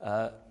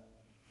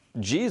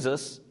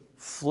 Jesus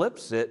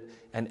flips it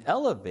and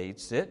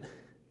elevates it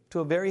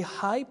to a very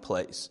high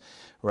place,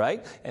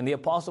 right? And the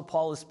Apostle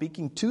Paul is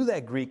speaking to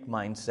that Greek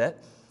mindset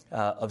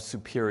of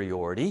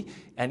superiority,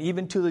 and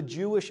even to the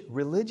Jewish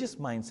religious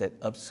mindset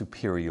of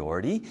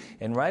superiority.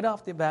 And right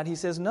off the bat, he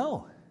says,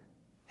 no,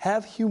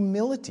 have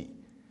humility.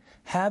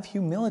 Have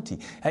humility.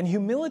 And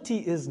humility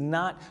is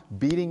not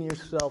beating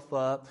yourself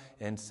up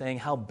and saying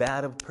how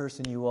bad of a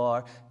person you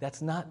are.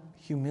 That's not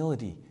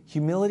humility.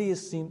 Humility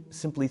is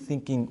simply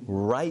thinking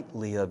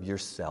rightly of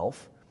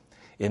yourself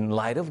in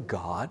light of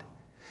God,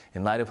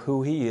 in light of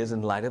who He is,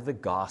 in light of the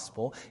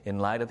gospel, in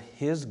light of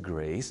His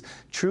grace.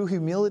 True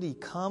humility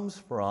comes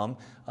from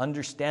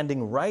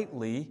understanding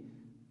rightly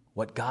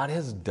what God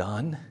has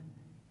done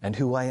and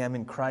who I am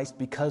in Christ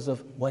because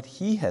of what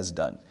He has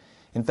done.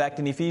 In fact,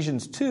 in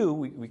Ephesians 2,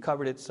 we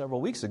covered it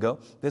several weeks ago,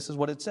 this is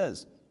what it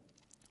says.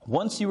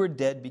 Once you were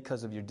dead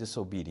because of your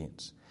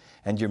disobedience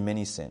and your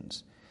many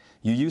sins.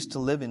 You used to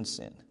live in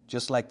sin,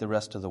 just like the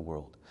rest of the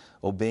world,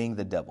 obeying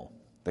the devil,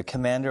 the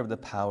commander of the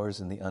powers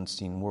in the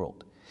unseen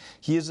world.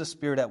 He is a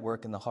spirit at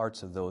work in the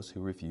hearts of those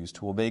who refuse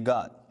to obey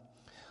God.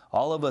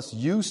 All of us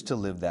used to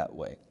live that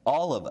way.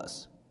 All of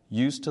us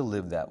used to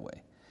live that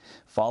way,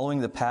 following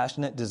the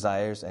passionate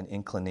desires and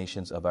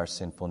inclinations of our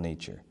sinful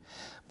nature.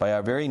 By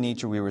our very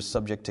nature, we were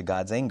subject to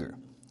God's anger,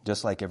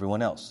 just like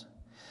everyone else.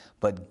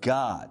 But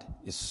God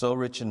is so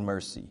rich in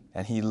mercy,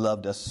 and He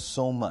loved us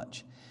so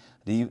much,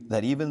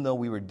 that even though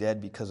we were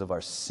dead because of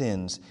our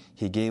sins,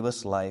 He gave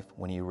us life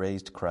when He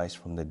raised Christ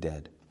from the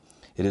dead.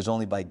 It is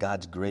only by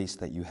God's grace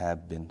that you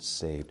have been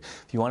saved.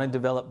 If you want to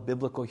develop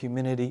biblical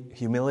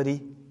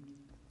humility,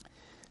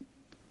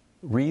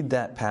 read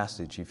that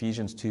passage,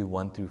 Ephesians 2,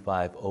 1 through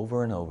 5,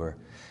 over and over,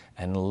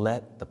 and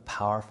let the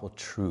powerful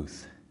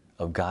truth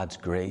of God's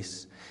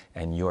grace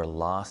and your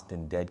lost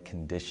and dead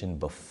condition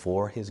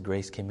before His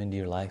grace came into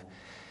your life,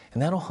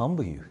 and that'll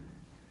humble you.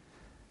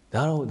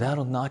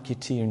 That'll knock you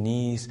to your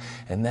knees,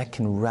 and that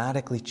can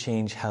radically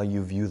change how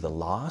you view the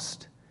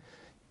lost.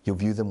 You'll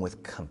view them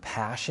with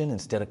compassion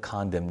instead of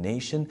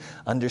condemnation,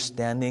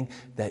 understanding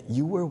that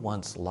you were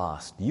once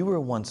lost. You were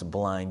once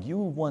blind. You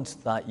once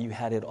thought you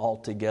had it all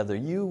together.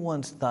 You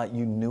once thought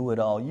you knew it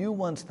all. You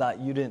once thought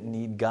you didn't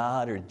need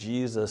God or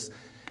Jesus.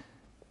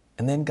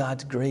 And then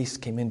God's grace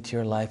came into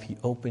your life. He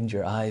opened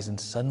your eyes, and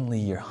suddenly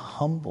you're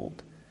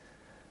humbled.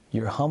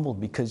 You're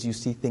humbled because you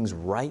see things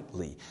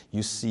rightly.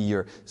 You see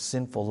your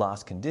sinful,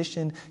 lost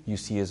condition. You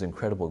see His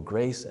incredible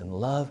grace and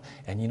love.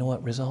 And you know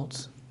what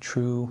results?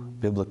 True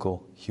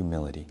biblical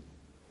humility.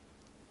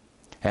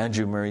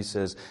 Andrew Murray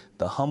says,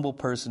 the humble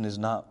person is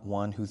not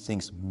one who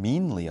thinks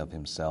meanly of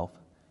himself.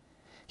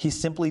 He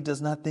simply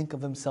does not think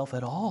of himself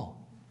at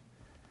all.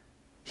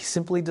 He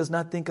simply does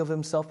not think of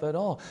himself at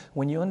all.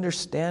 When you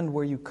understand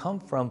where you come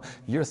from,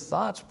 your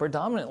thoughts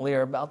predominantly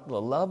are about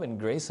the love and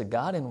grace of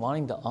God and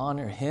wanting to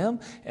honor Him,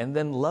 and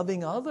then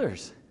loving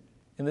others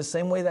in the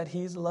same way that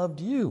He's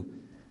loved you.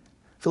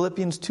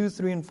 Philippians 2,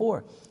 3, and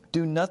 4.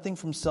 Do nothing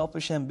from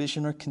selfish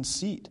ambition or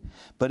conceit,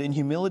 but in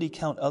humility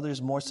count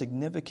others more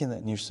significant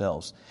than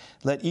yourselves.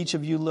 Let each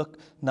of you look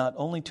not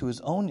only to his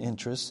own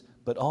interests,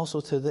 but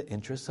also to the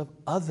interests of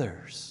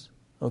others.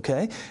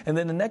 Okay? And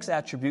then the next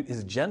attribute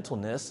is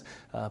gentleness.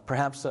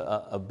 Perhaps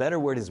a better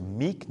word is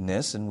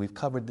meekness, and we've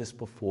covered this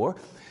before.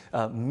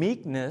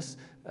 Meekness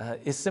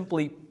is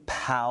simply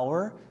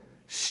power,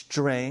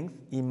 strength,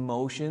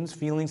 emotions,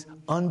 feelings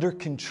under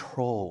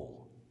control.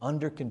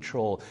 Under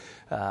control.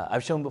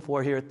 I've shown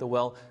before here at the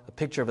well a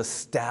picture of a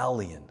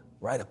stallion,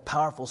 right? A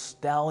powerful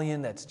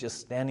stallion that's just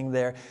standing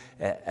there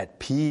at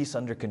peace,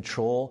 under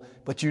control.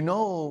 But you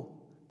know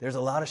there's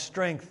a lot of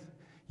strength.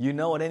 You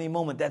know at any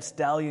moment that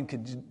stallion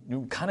could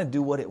kind of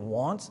do what it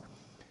wants.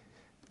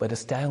 But a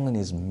stallion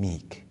is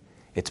meek.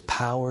 It's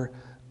power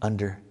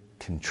under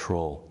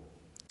control.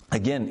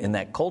 Again, in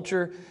that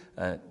culture,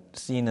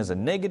 seen as a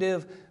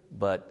negative,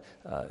 but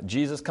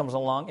Jesus comes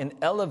along and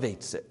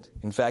elevates it.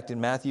 In fact, in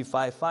Matthew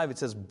 5:5, it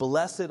says,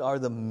 "Blessed are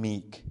the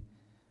meek,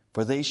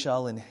 for they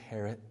shall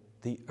inherit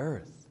the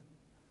earth."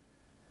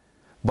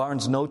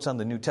 Barnes' notes on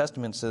the New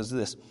Testament says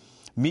this: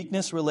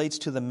 meekness relates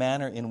to the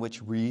manner in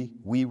which we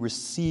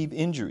receive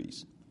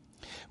injuries.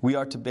 We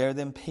are to bear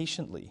them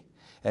patiently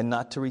and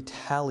not to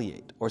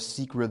retaliate or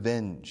seek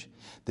revenge.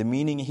 The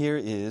meaning here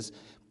is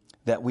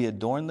that we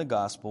adorn the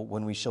gospel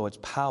when we show its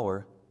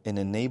power in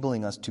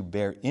enabling us to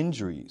bear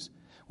injuries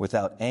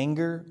without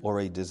anger or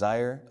a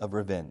desire of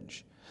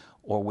revenge,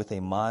 or with a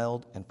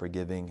mild and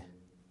forgiving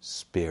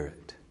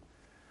spirit.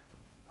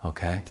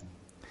 Okay?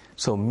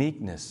 So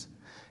meekness,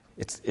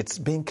 it's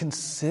being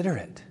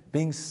considerate,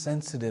 being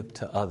sensitive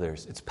to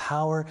others. It's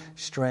power,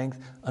 strength,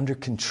 under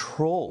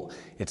control.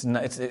 It's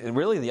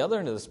really the other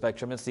end of the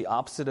spectrum. It's the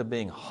opposite of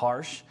being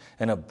harsh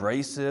and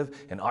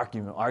abrasive and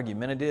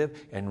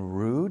argumentative and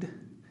rude,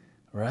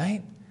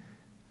 right?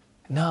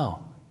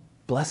 No.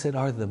 Blessed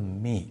are the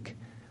meek.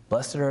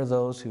 Blessed are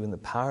those who in the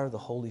power of the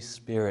Holy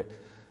Spirit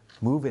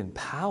move in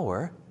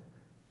power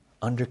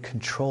under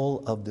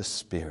control of the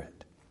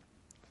Spirit.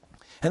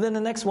 And then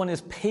the next one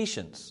is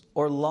patience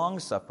or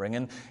long-suffering.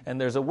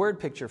 And there's a word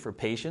picture for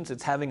patience.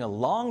 It's having a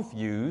long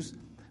fuse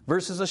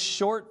versus a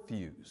short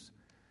fuse.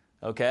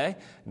 Okay?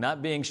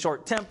 Not being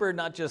short-tempered,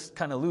 not just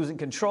kind of losing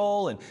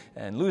control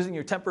and losing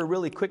your temper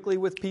really quickly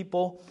with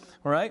people.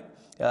 All right?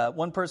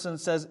 One person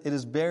says it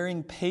is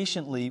bearing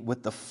patiently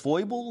with the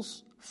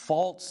foibles,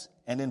 faults,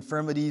 and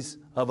infirmities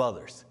of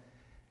others.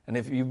 And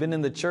if you've been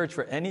in the church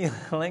for any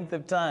length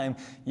of time,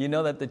 you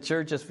know that the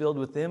church is filled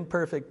with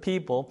imperfect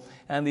people,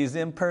 and these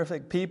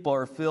imperfect people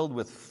are filled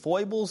with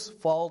foibles,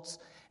 faults,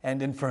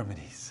 and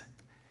infirmities.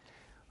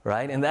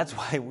 Right? And that's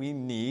why we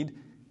need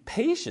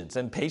patience.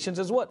 And patience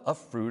is what? A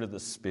fruit of the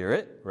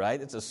Spirit, right?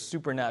 It's a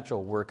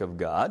supernatural work of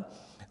God.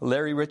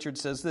 Larry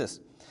Richards says this: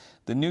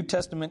 the New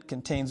Testament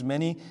contains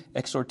many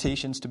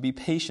exhortations to be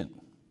patient.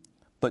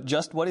 But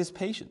just what is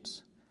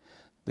patience?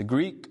 The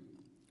Greek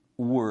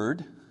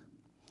word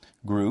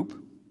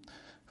group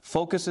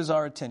focuses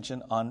our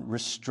attention on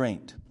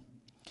restraint,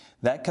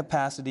 that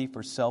capacity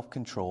for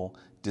self-control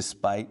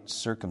despite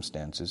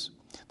circumstances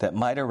that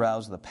might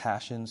arouse the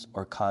passions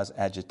or cause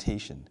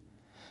agitation.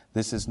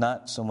 This is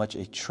not so much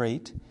a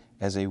trait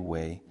as a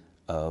way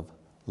of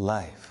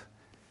life.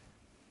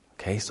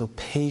 Okay, so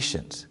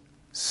patience,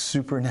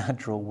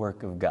 supernatural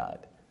work of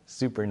God.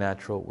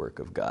 Supernatural work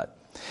of God.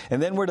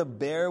 And then we're to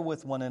bear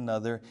with one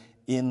another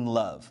in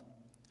love.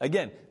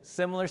 Again,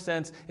 similar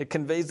sense. It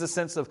conveys the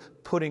sense of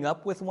putting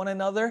up with one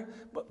another,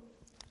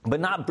 but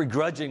not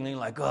begrudgingly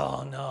like,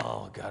 oh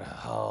no,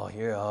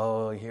 here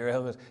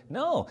it was.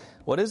 No,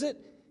 what is it?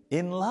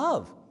 In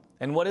love.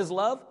 And what is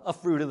love? A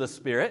fruit of the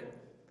Spirit.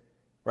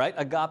 right?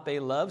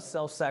 Agape love,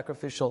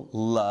 self-sacrificial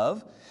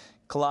love.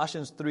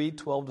 Colossians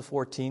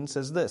 3:12-14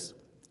 says this,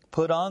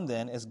 "Put on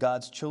then as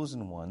God's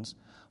chosen ones,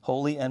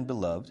 holy and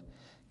beloved,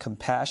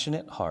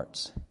 compassionate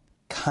hearts,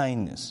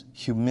 kindness,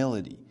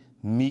 humility,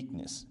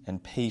 meekness,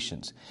 and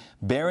patience,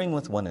 bearing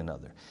with one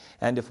another.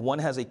 And if one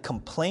has a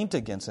complaint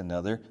against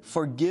another,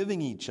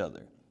 forgiving each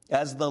other,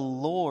 as the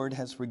Lord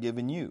has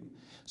forgiven you.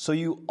 So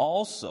you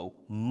also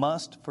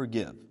must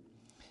forgive.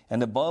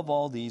 And above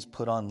all these,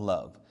 put on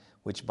love,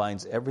 which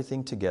binds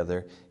everything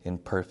together in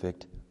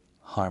perfect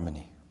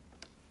harmony."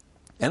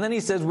 And then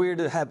he says we're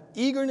to have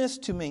eagerness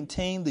to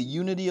maintain the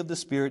unity of the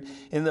Spirit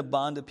in the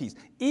bond of peace.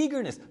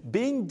 Eagerness,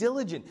 being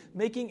diligent,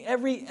 making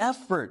every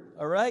effort,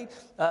 all right?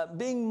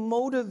 Being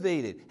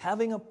motivated,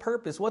 having a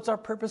purpose. What's our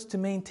purpose? To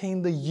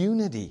maintain the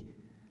unity.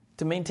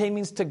 To maintain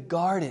means to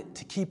guard it,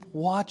 to keep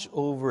watch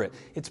over it.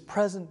 It's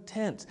present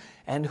tense.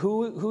 And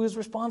who is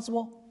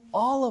responsible?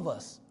 All of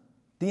us.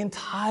 The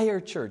entire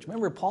church.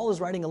 Remember, Paul is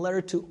writing a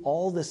letter to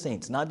all the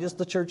saints, not just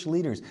the church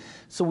leaders.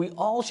 So we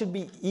all should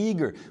be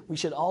eager. We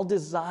should all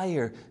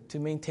desire to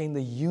maintain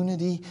the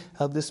unity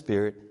of the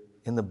Spirit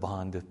in the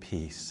bond of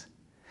peace.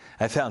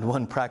 I found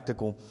one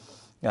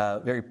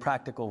very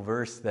practical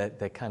verse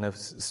that kind of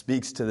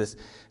speaks to this.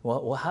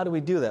 Well, how do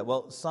we do that?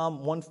 Well,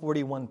 Psalm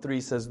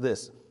 141:3 says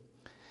this,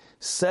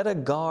 "Set a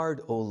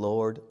guard, O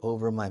Lord,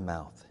 over my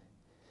mouth.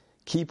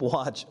 Keep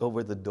watch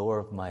over the door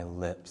of my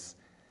lips."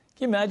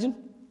 Can you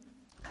imagine?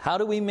 How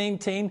do we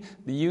maintain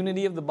the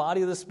unity of the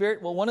body of the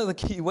Spirit? Well, one of the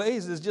key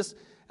ways is just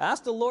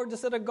ask the Lord to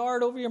set a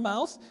guard over your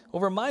mouth,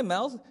 over my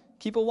mouth.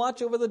 Keep a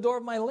watch over the door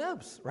of my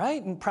lips,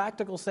 right? In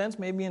practical sense,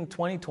 maybe in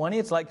 2020,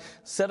 it's like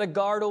set a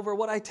guard over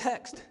what I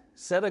text.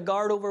 Set a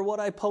guard over what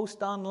I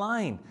post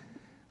online.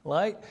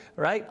 Right?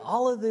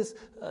 All of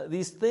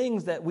these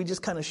things that we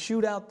just kind of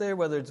shoot out there,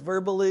 whether it's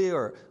verbally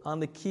or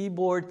on the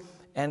keyboard,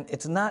 and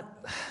it's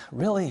not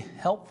really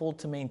helpful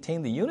to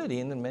maintain the unity.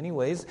 And in many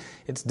ways,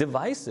 it's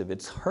divisive.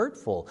 It's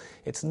hurtful.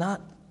 It's not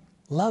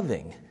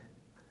loving.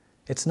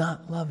 It's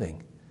not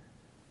loving.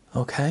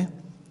 Okay?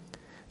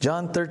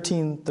 John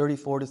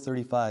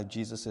 13:34-35,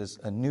 Jesus says,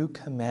 "A new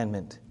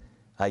commandment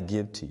I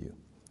give to you,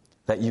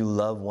 that you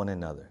love one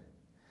another,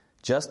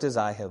 just as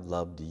I have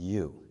loved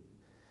you.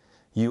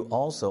 You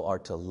also are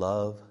to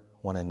love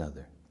one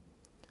another.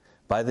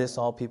 By this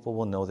all people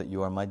will know that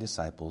you are my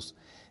disciples,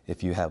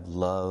 if you have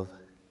love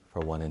for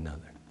one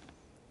another."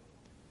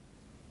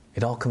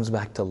 It all comes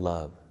back to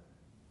love.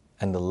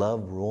 And the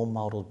love role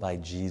modeled by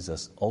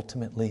Jesus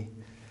ultimately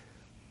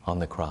on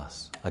the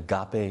cross.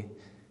 Agape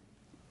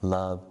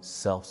love,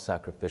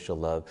 self-sacrificial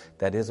love,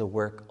 that is a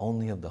work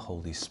only of the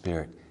Holy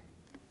Spirit,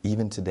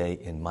 even today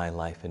in my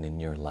life and in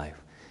your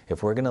life.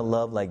 If we're going to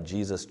love like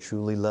Jesus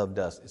truly loved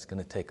us, it's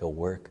going to take a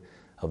work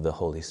of the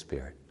Holy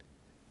Spirit.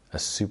 A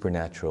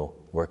supernatural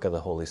work of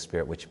the Holy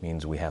Spirit, which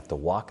means we have to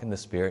walk in the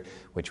Spirit,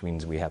 which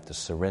means we have to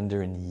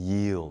surrender and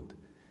yield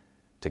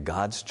to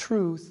God's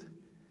truth.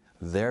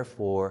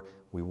 Therefore,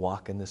 we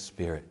walk in the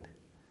Spirit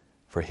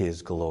for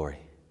His glory,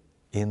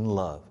 in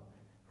love,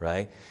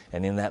 right?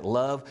 And in that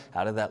love,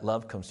 out of that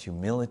love comes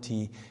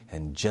humility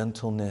and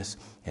gentleness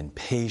and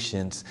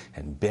patience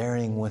and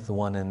bearing with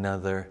one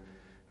another,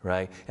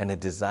 right? And a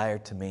desire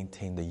to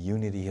maintain the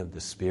unity of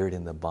the Spirit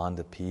in the bond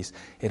of peace.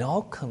 It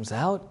all comes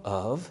out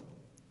of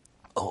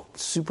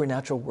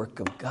supernatural work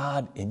of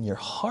God in your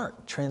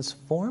heart,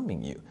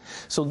 transforming you.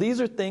 So these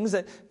are things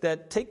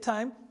that take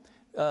time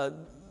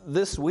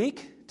this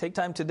week, take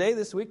time today,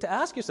 this week, to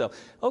ask yourself,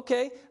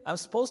 okay, I'm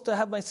supposed to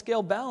have my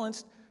scale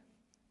balanced.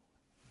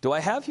 Do I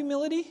have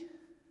humility?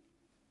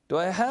 Do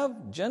I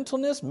have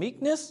gentleness,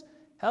 meekness?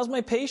 How's my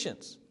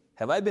patience?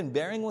 Have I been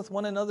bearing with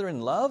one another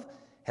in love?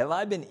 Have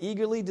I been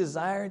eagerly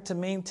desired to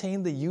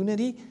maintain the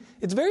unity?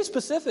 It's very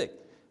specific.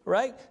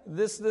 Right?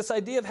 This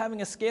idea of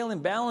having a scale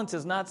in balance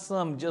is not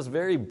some just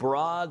very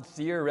broad,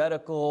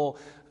 theoretical,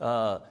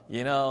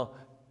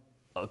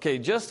 okay,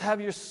 just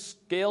have your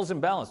scales in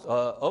balance.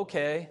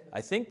 Okay,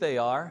 I think they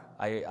are.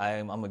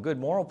 I'm a good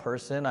moral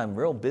person. I'm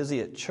real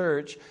busy at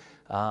church.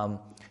 I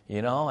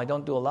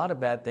don't do a lot of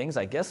bad things.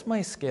 I guess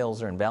my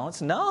scales are in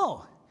balance.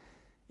 No.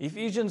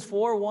 Ephesians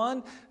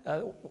 4:1,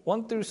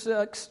 1 through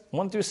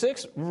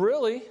 6,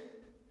 really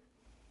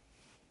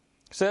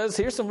says,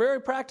 here's some very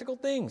practical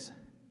things.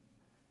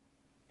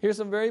 Here's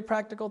some very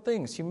practical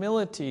things.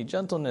 Humility,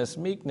 gentleness,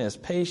 meekness,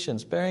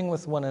 patience, bearing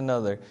with one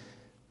another,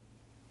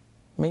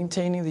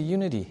 maintaining the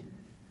unity.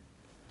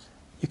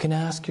 You can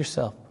ask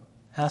yourself,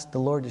 ask the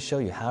Lord to show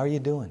you, how are you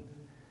doing?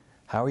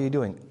 How are you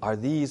doing? Are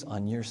these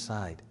on your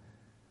side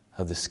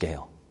of the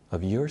scale,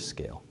 of your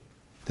scale,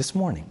 this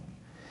morning?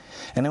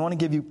 And I want to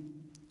give you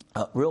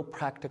a real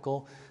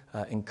practical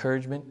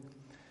encouragement.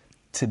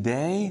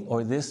 Today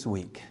or this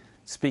week,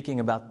 speaking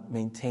about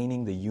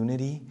maintaining the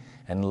unity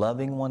and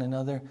loving one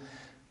another,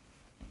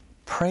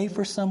 pray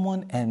for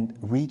someone and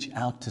reach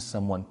out to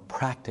someone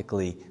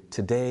practically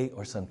today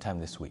or sometime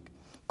this week.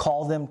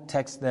 Call them,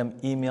 text them,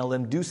 email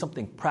them, do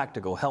something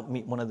practical. Help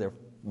meet one of their,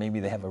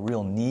 maybe they have a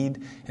real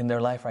need in their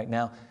life right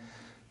now.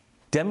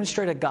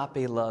 Demonstrate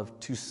agape love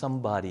to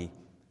somebody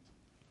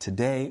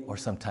today or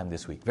sometime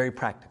this week. Very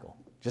practical.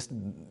 Just,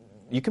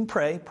 you can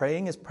pray.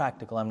 Praying is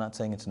practical. I'm not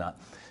saying it's not.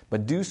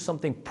 But do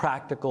something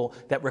practical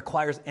that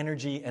requires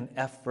energy and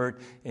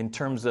effort in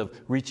terms of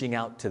reaching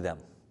out to them.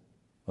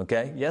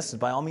 Okay? Yes,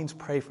 by all means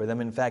pray for them.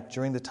 In fact,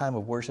 during the time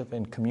of worship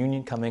and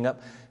communion coming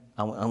up,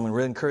 I'm going to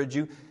really encourage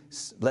you,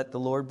 let the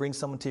Lord bring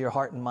someone to your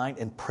heart and mind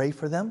and pray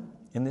for them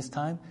in this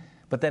time.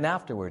 But then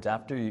afterwards,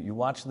 after you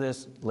watch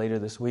this later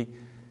this week,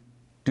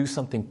 do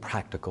something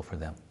practical for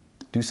them.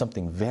 Do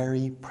something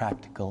very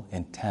practical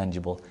and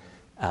tangible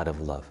out of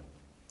love.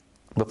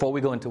 Before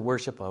we go into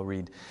worship, I'll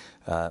read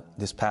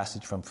this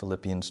passage from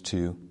Philippians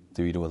 2,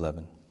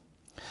 3-11.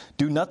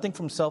 Do nothing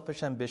from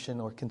selfish ambition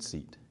or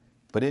conceit,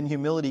 but in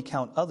humility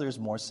count others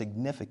more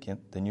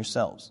significant than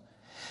yourselves.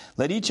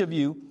 Let each of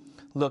you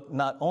look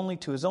not only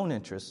to his own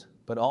interests,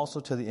 but also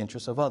to the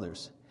interests of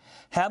others.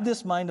 Have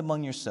this mind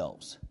among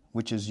yourselves,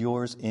 which is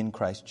yours in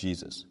Christ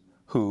Jesus,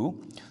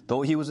 who,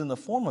 though he was in the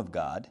form of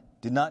God,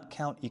 did not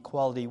count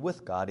equality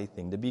with God a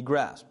thing to be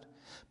grasped,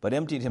 but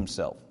emptied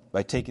himself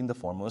by taking the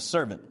form of a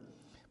servant,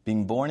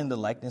 being born in the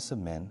likeness of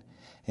men,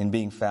 and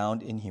being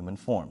found in human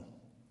form.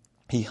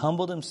 He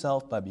humbled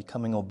himself by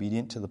becoming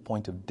obedient to the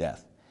point of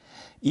death,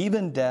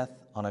 even death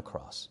on a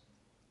cross.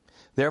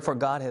 Therefore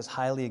God has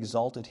highly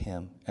exalted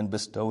him and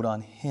bestowed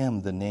on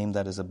him the name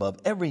that is above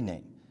every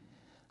name,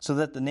 so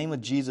that the name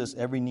of Jesus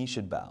every knee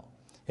should bow,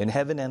 in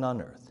heaven and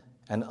on earth,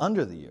 and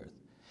under the earth,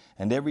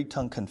 and every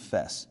tongue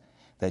confess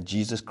that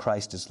Jesus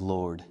Christ is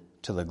Lord,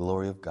 to the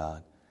glory of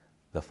God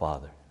the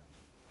Father.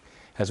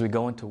 As we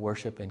go into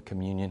worship and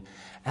communion,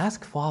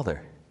 ask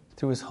Father,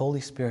 through his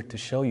Holy Spirit, to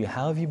show you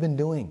how have you been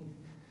doing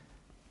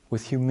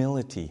with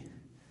humility,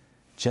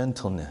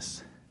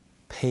 gentleness,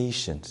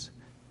 patience,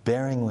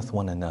 bearing with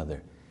one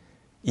another,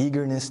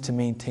 eagerness to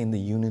maintain the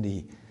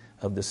unity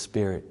of the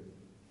Spirit.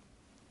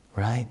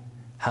 Right?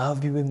 How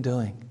have you been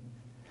doing?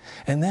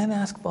 And then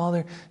ask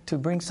Father to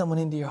bring someone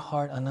into your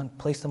heart and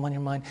place them on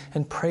your mind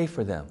and pray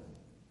for them.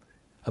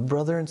 A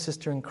brother and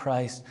sister in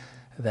Christ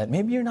that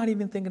maybe you're not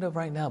even thinking of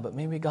right now, but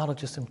maybe God will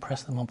just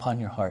impress them upon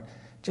your heart.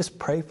 Just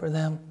pray for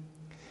them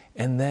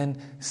and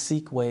then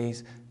seek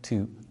ways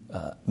to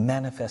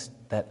manifest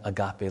that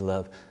agape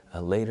love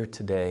later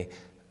today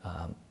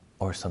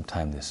or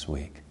sometime this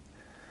week.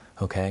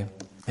 Okay?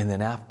 And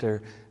then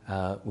after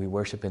we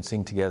worship and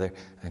sing together,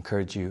 I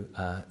encourage you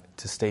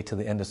to stay to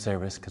the end of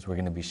service because we're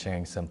going to be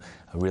sharing some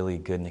really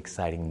good and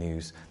exciting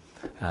news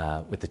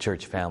with the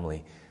church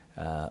family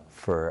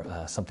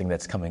for something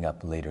that's coming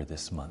up later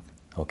this month.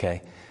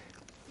 Okay?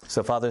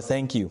 So, Father,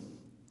 thank you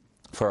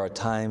for our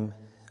time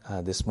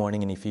this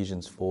morning in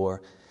Ephesians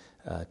 4,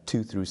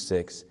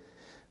 2-6.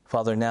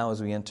 Father, now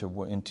as we enter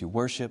into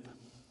worship,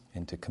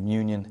 into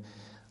communion,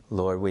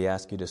 Lord, we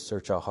ask you to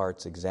search our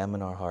hearts,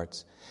 examine our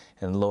hearts,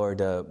 and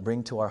Lord,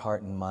 bring to our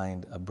heart and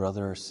mind a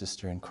brother or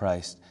sister in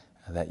Christ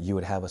that you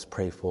would have us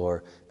pray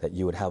for, that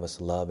you would have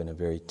us love in a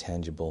very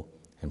tangible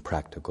and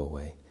practical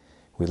way.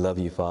 We love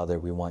you, Father.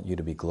 We want you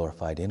to be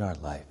glorified in our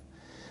life.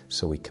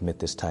 So we commit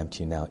this time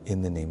to you now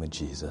in the name of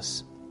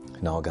Jesus.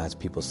 And all God's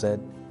people said,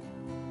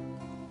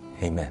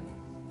 Amen.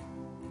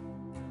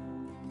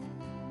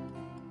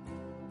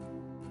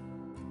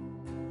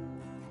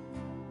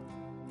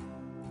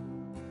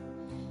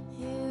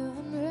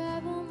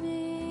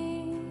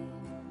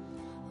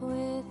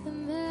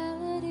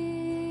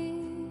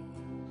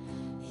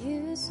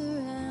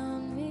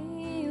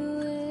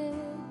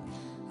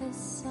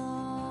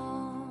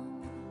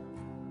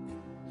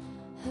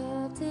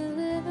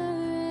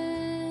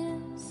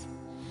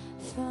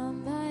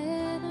 From my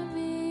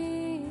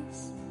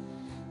enemies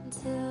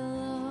till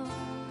all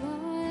my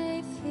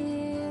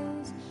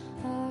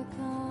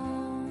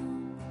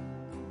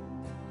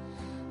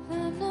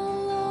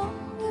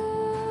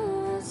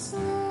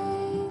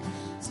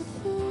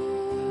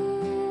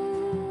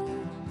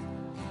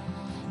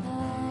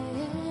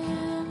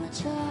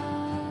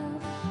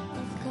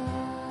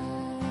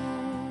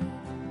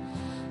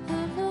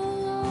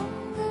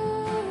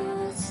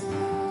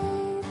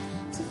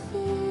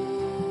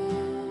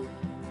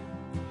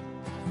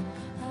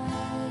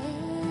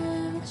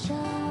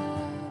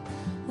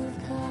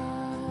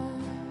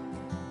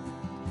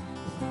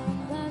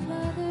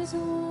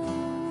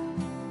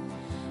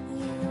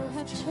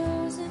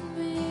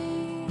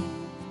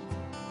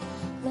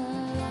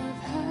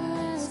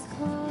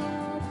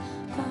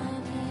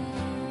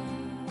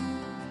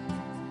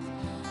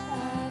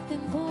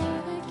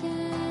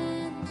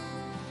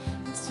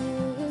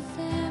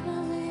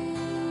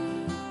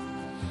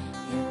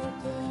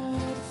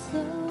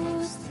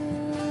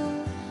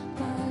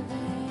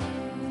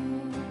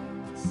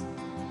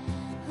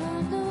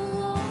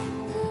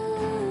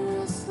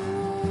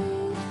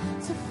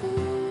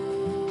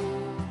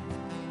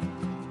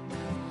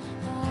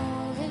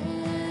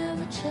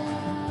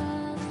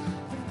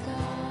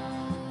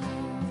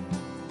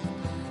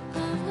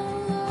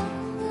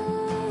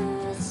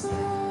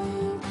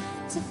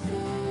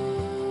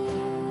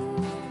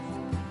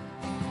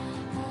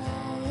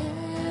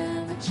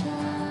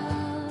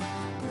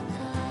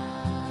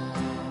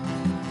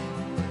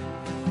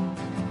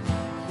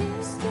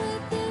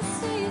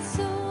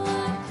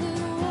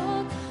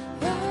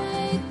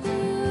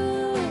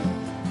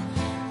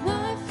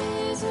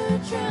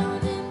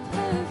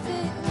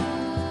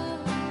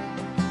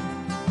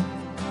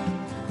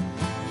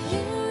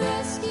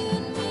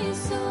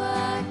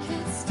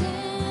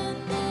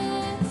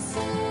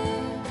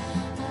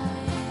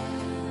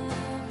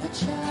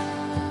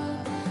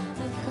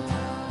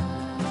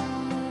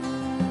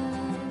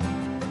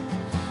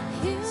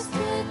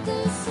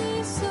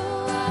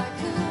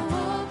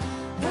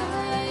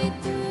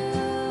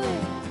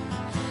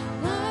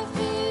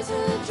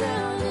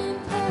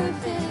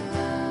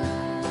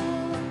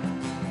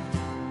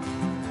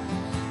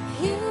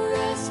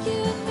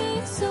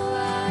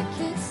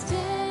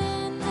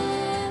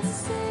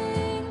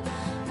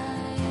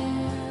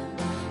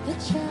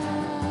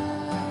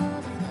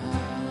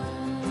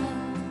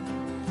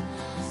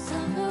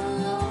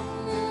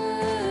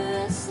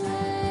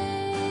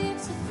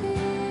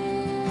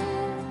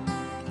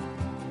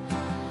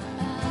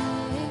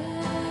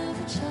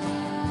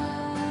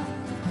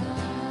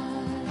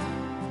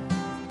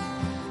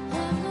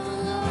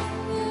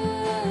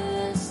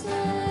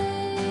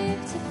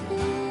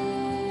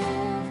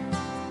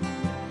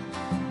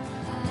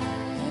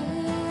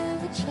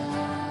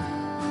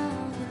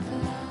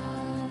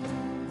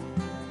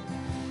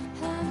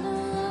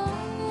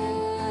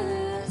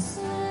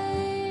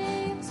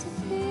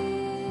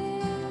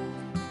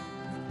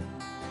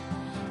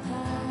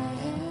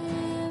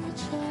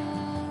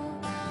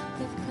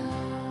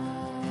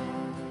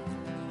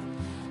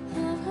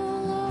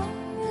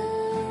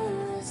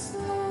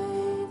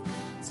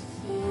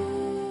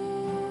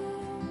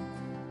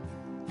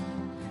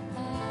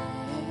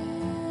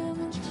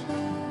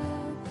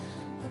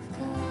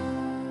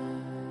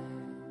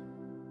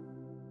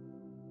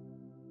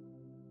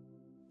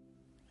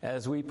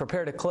As we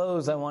prepare to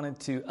close, I wanted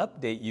to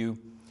update you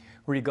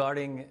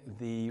regarding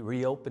the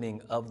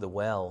reopening of the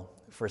well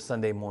for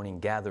Sunday morning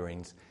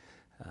gatherings.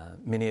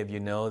 Many of you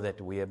know that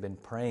we have been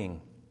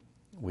praying.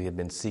 We have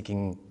been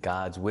seeking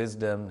God's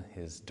wisdom,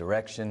 His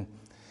direction.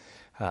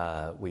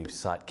 We've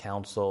sought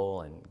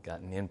counsel and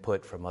gotten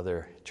input from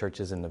other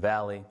churches in the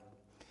valley,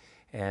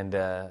 and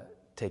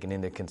taken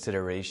into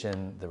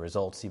consideration the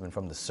results even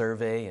from the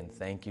survey. And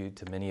thank you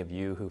to many of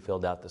you who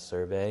filled out the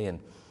survey.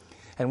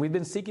 And we've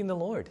been seeking the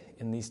Lord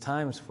in these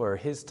times for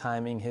His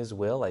timing, His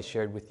will. I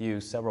shared with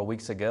you several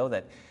weeks ago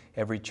that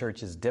every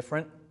church is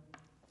different.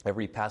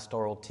 Every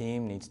pastoral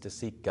team needs to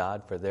seek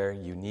God for their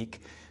unique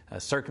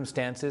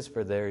circumstances,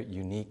 for their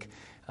unique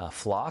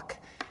flock.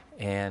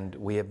 And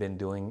we have been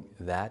doing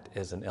that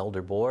as an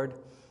elder board.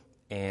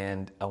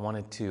 And I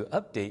wanted to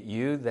update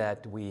you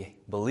that we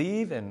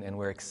believe and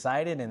we're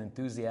excited and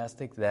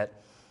enthusiastic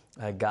that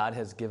God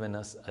has given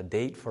us a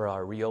date for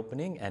our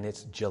reopening, and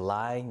it's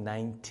July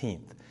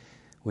 19th.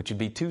 Which would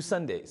be 2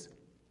 Sundays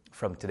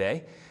from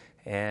today.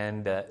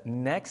 And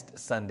next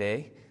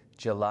Sunday,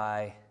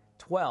 July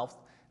 12th,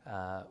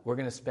 we're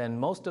going to spend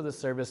most of the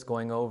service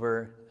going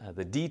over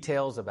the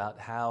details about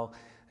how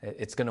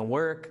it's going to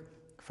work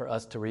for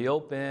us to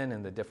reopen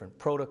and the different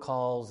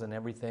protocols and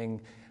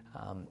everything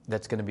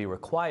that's going to be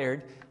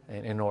required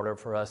in order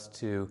for us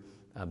to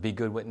be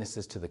good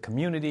witnesses to the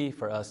community,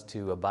 for us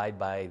to abide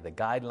by the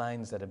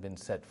guidelines that have been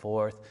set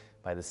forth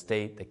by the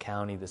state, the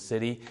county, the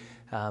city,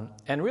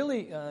 and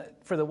really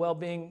for the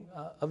well-being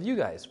of you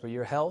guys, for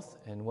your health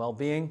and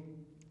well-being,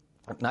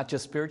 not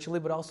just spiritually,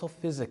 but also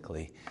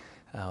physically.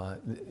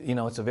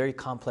 It's a very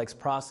complex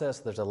process.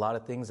 There's a lot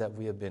of things that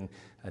we have been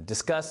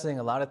discussing,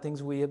 a lot of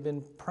things we have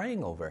been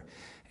praying over.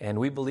 And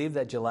we believe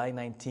that July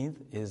 19th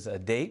is a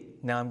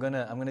date. Now, I'm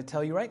going to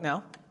tell you right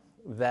now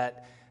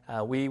that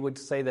we would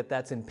say that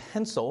that's in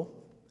pencil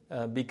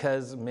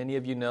because many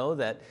of you know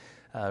that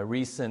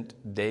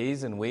recent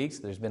days and weeks,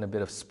 there's been a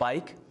bit of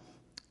spike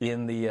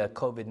in the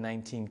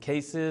COVID-19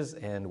 cases,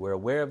 and we're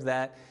aware of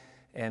that.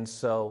 And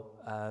so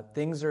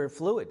things are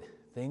fluid.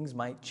 Things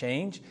might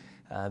change.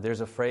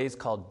 There's a phrase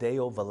called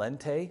Deo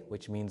Volente,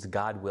 which means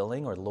God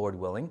willing or Lord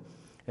willing.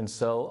 And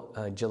so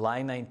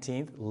July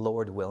 19th,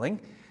 Lord willing,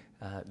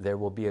 there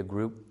will be a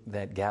group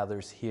that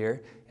gathers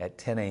here at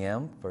 10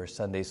 a.m. for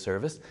Sunday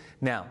service.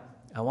 Now,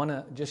 I want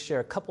to just share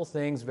a couple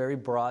things, very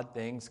broad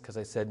things, because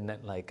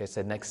like I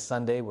said, next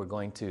Sunday we're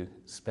going to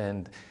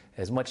spend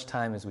as much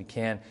time as we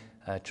can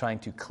trying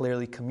to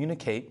clearly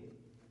communicate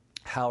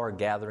how our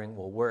gathering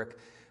will work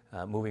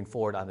moving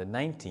forward on the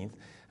 19th.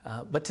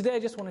 But today I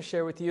just want to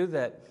share with you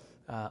that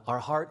our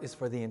heart is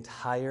for the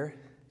entire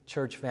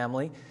church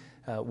family.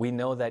 We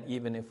know that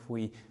even if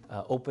we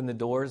open the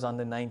doors on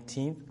the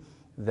 19th,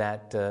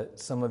 that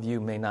some of you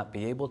may not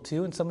be able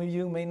to, and some of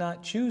you may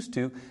not choose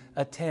to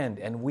attend.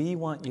 And we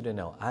want you to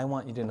know, I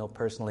want you to know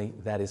personally,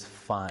 that is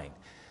fine.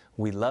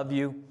 We love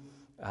you.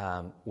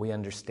 We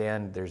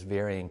understand there's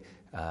varying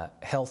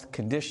health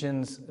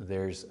conditions.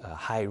 There's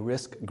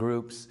high-risk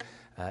groups.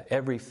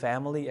 Every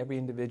family, every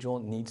individual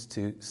needs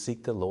to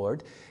seek the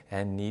Lord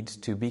and needs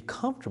to be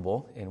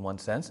comfortable, in one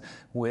sense,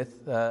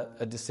 with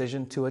a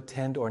decision to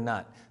attend or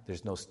not.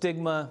 There's no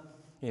stigma.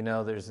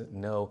 There's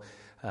no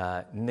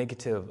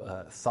negative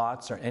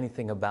thoughts or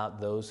anything about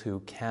those who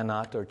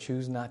cannot or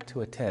choose not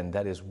to attend.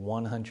 That is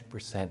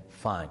 100%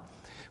 fine.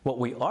 What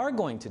we are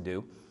going to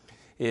do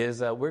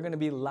is we're going to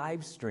be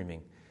live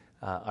streaming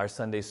our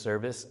Sunday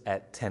service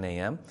at 10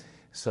 a.m.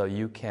 So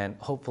you can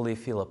hopefully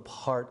feel a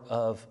part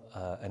of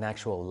an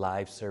actual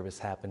live service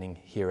happening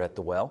here at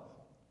the well.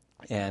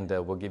 And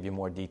we'll give you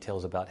more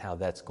details about how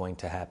that's going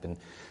to happen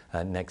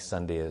next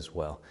Sunday as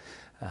well.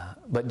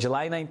 But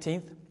July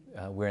 19th,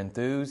 we're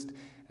enthused.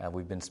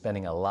 We've been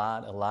spending a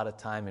lot of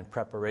time in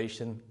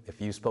preparation.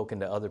 If you've spoken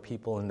to other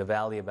people in the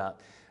valley about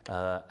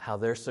how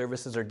their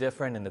services are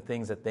different and the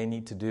things that they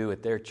need to do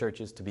at their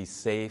churches to be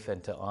safe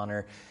and to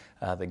honor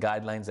the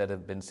guidelines that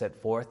have been set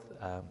forth,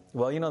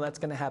 that's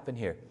going to happen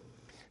here.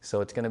 So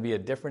it's going to be a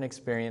different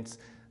experience,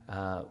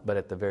 but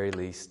at the very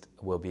least,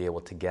 we'll be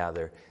able to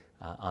gather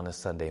on a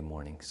Sunday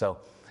morning. So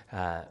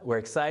we're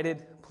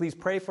excited. Please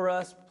pray for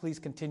us. Please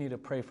continue to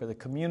pray for the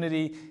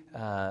community,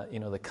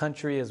 the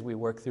country as we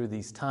work through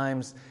these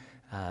times.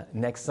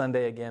 Next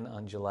Sunday, again,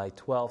 on July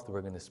 12th,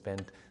 we're going to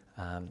spend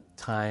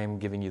time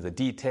giving you the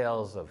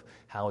details of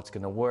how it's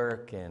going to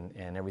work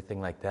and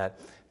everything like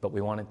that. But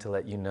we wanted to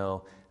let you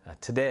know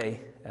today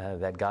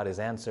that God has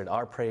answered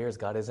our prayers.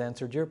 God has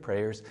answered your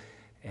prayers.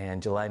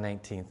 And July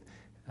 19th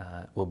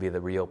will be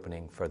the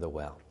reopening for the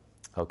well.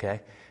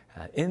 Okay?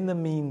 In the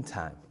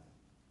meantime,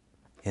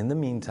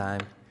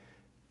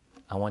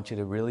 I want you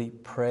to really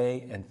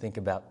pray and think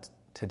about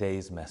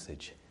today's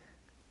message.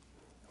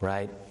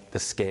 Right? The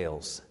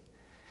scales.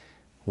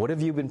 What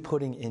have you been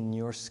putting in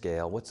your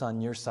scale? What's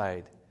on your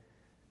side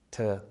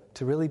to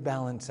really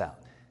balance out?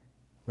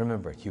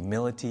 Remember,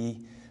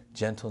 humility,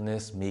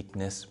 gentleness,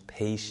 meekness,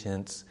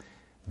 patience,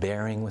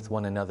 bearing with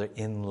one another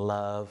in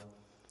love,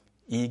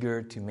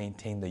 eager to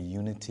maintain the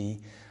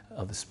unity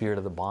of the spirit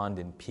of the bond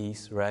in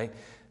peace, right?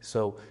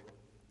 So,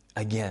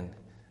 again,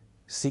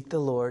 Seek the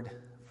Lord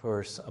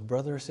for a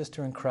brother or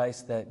sister in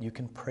Christ that you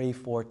can pray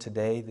for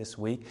today, this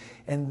week,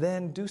 and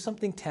then do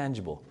something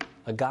tangible.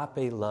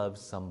 Agape love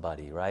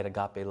somebody, right?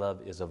 Agape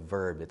love is a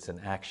verb. It's an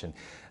action.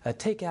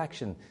 Take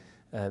action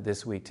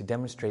this week to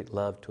demonstrate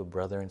love to a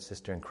brother and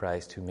sister in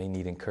Christ who may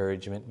need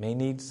encouragement, may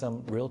need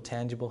some real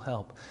tangible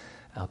help.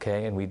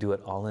 Okay? And we do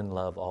it all in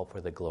love, all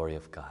for the glory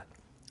of God.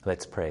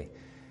 Let's pray.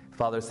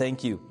 Father,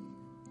 thank you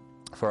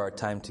for our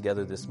time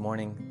together this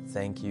morning.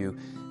 Thank you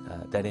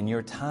that in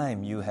your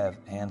time you have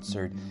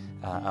answered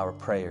our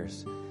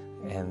prayers,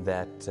 and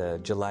that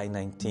July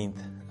 19th,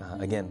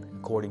 again,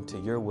 according to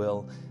your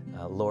will,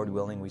 Lord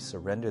willing, we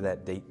surrender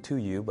that date to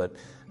you. But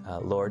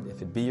Lord,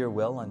 if it be your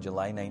will on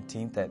July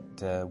 19th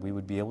that we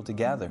would be able to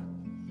gather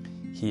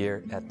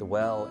here at the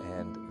well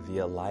and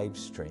via live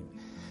stream.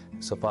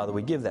 So Father,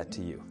 we give that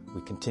to you.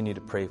 We continue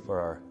to pray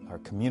for our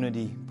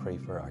community, pray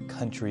for our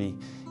country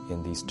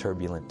in these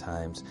turbulent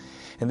times.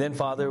 And then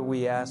Father,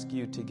 we ask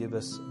you to give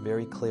us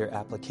very clear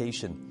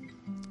application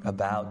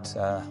about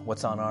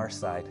what's on our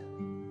side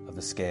of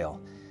the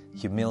scale.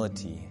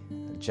 Humility,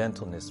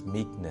 gentleness,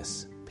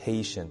 meekness,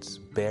 patience,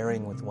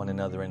 bearing with one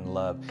another in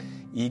love,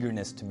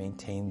 eagerness to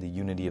maintain the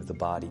unity of the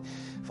body.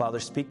 Father,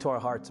 speak to our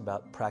hearts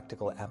about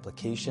practical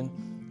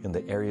application in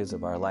the areas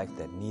of our life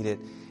that need it.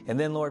 And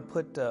then, Lord,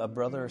 put a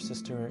brother or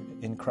sister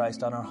in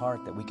Christ on our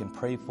heart that we can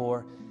pray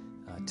for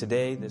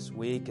today, this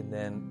week, and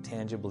then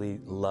tangibly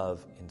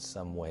love in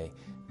some way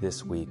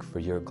this week for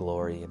your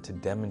glory, and to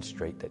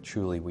demonstrate that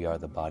truly we are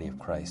the body of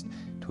Christ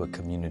to a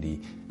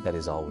community that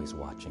is always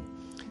watching.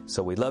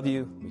 So we love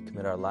you. We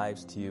commit our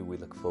lives to you. We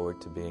look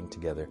forward to being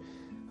together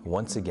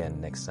once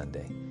again next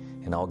Sunday.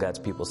 And all God's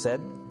people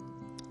said,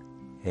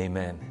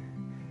 amen.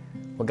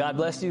 Well, God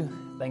bless you.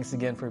 Thanks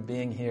again for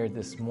being here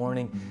this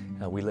morning.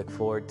 We look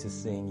forward to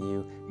seeing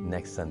you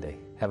next Sunday.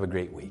 Have a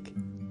great week.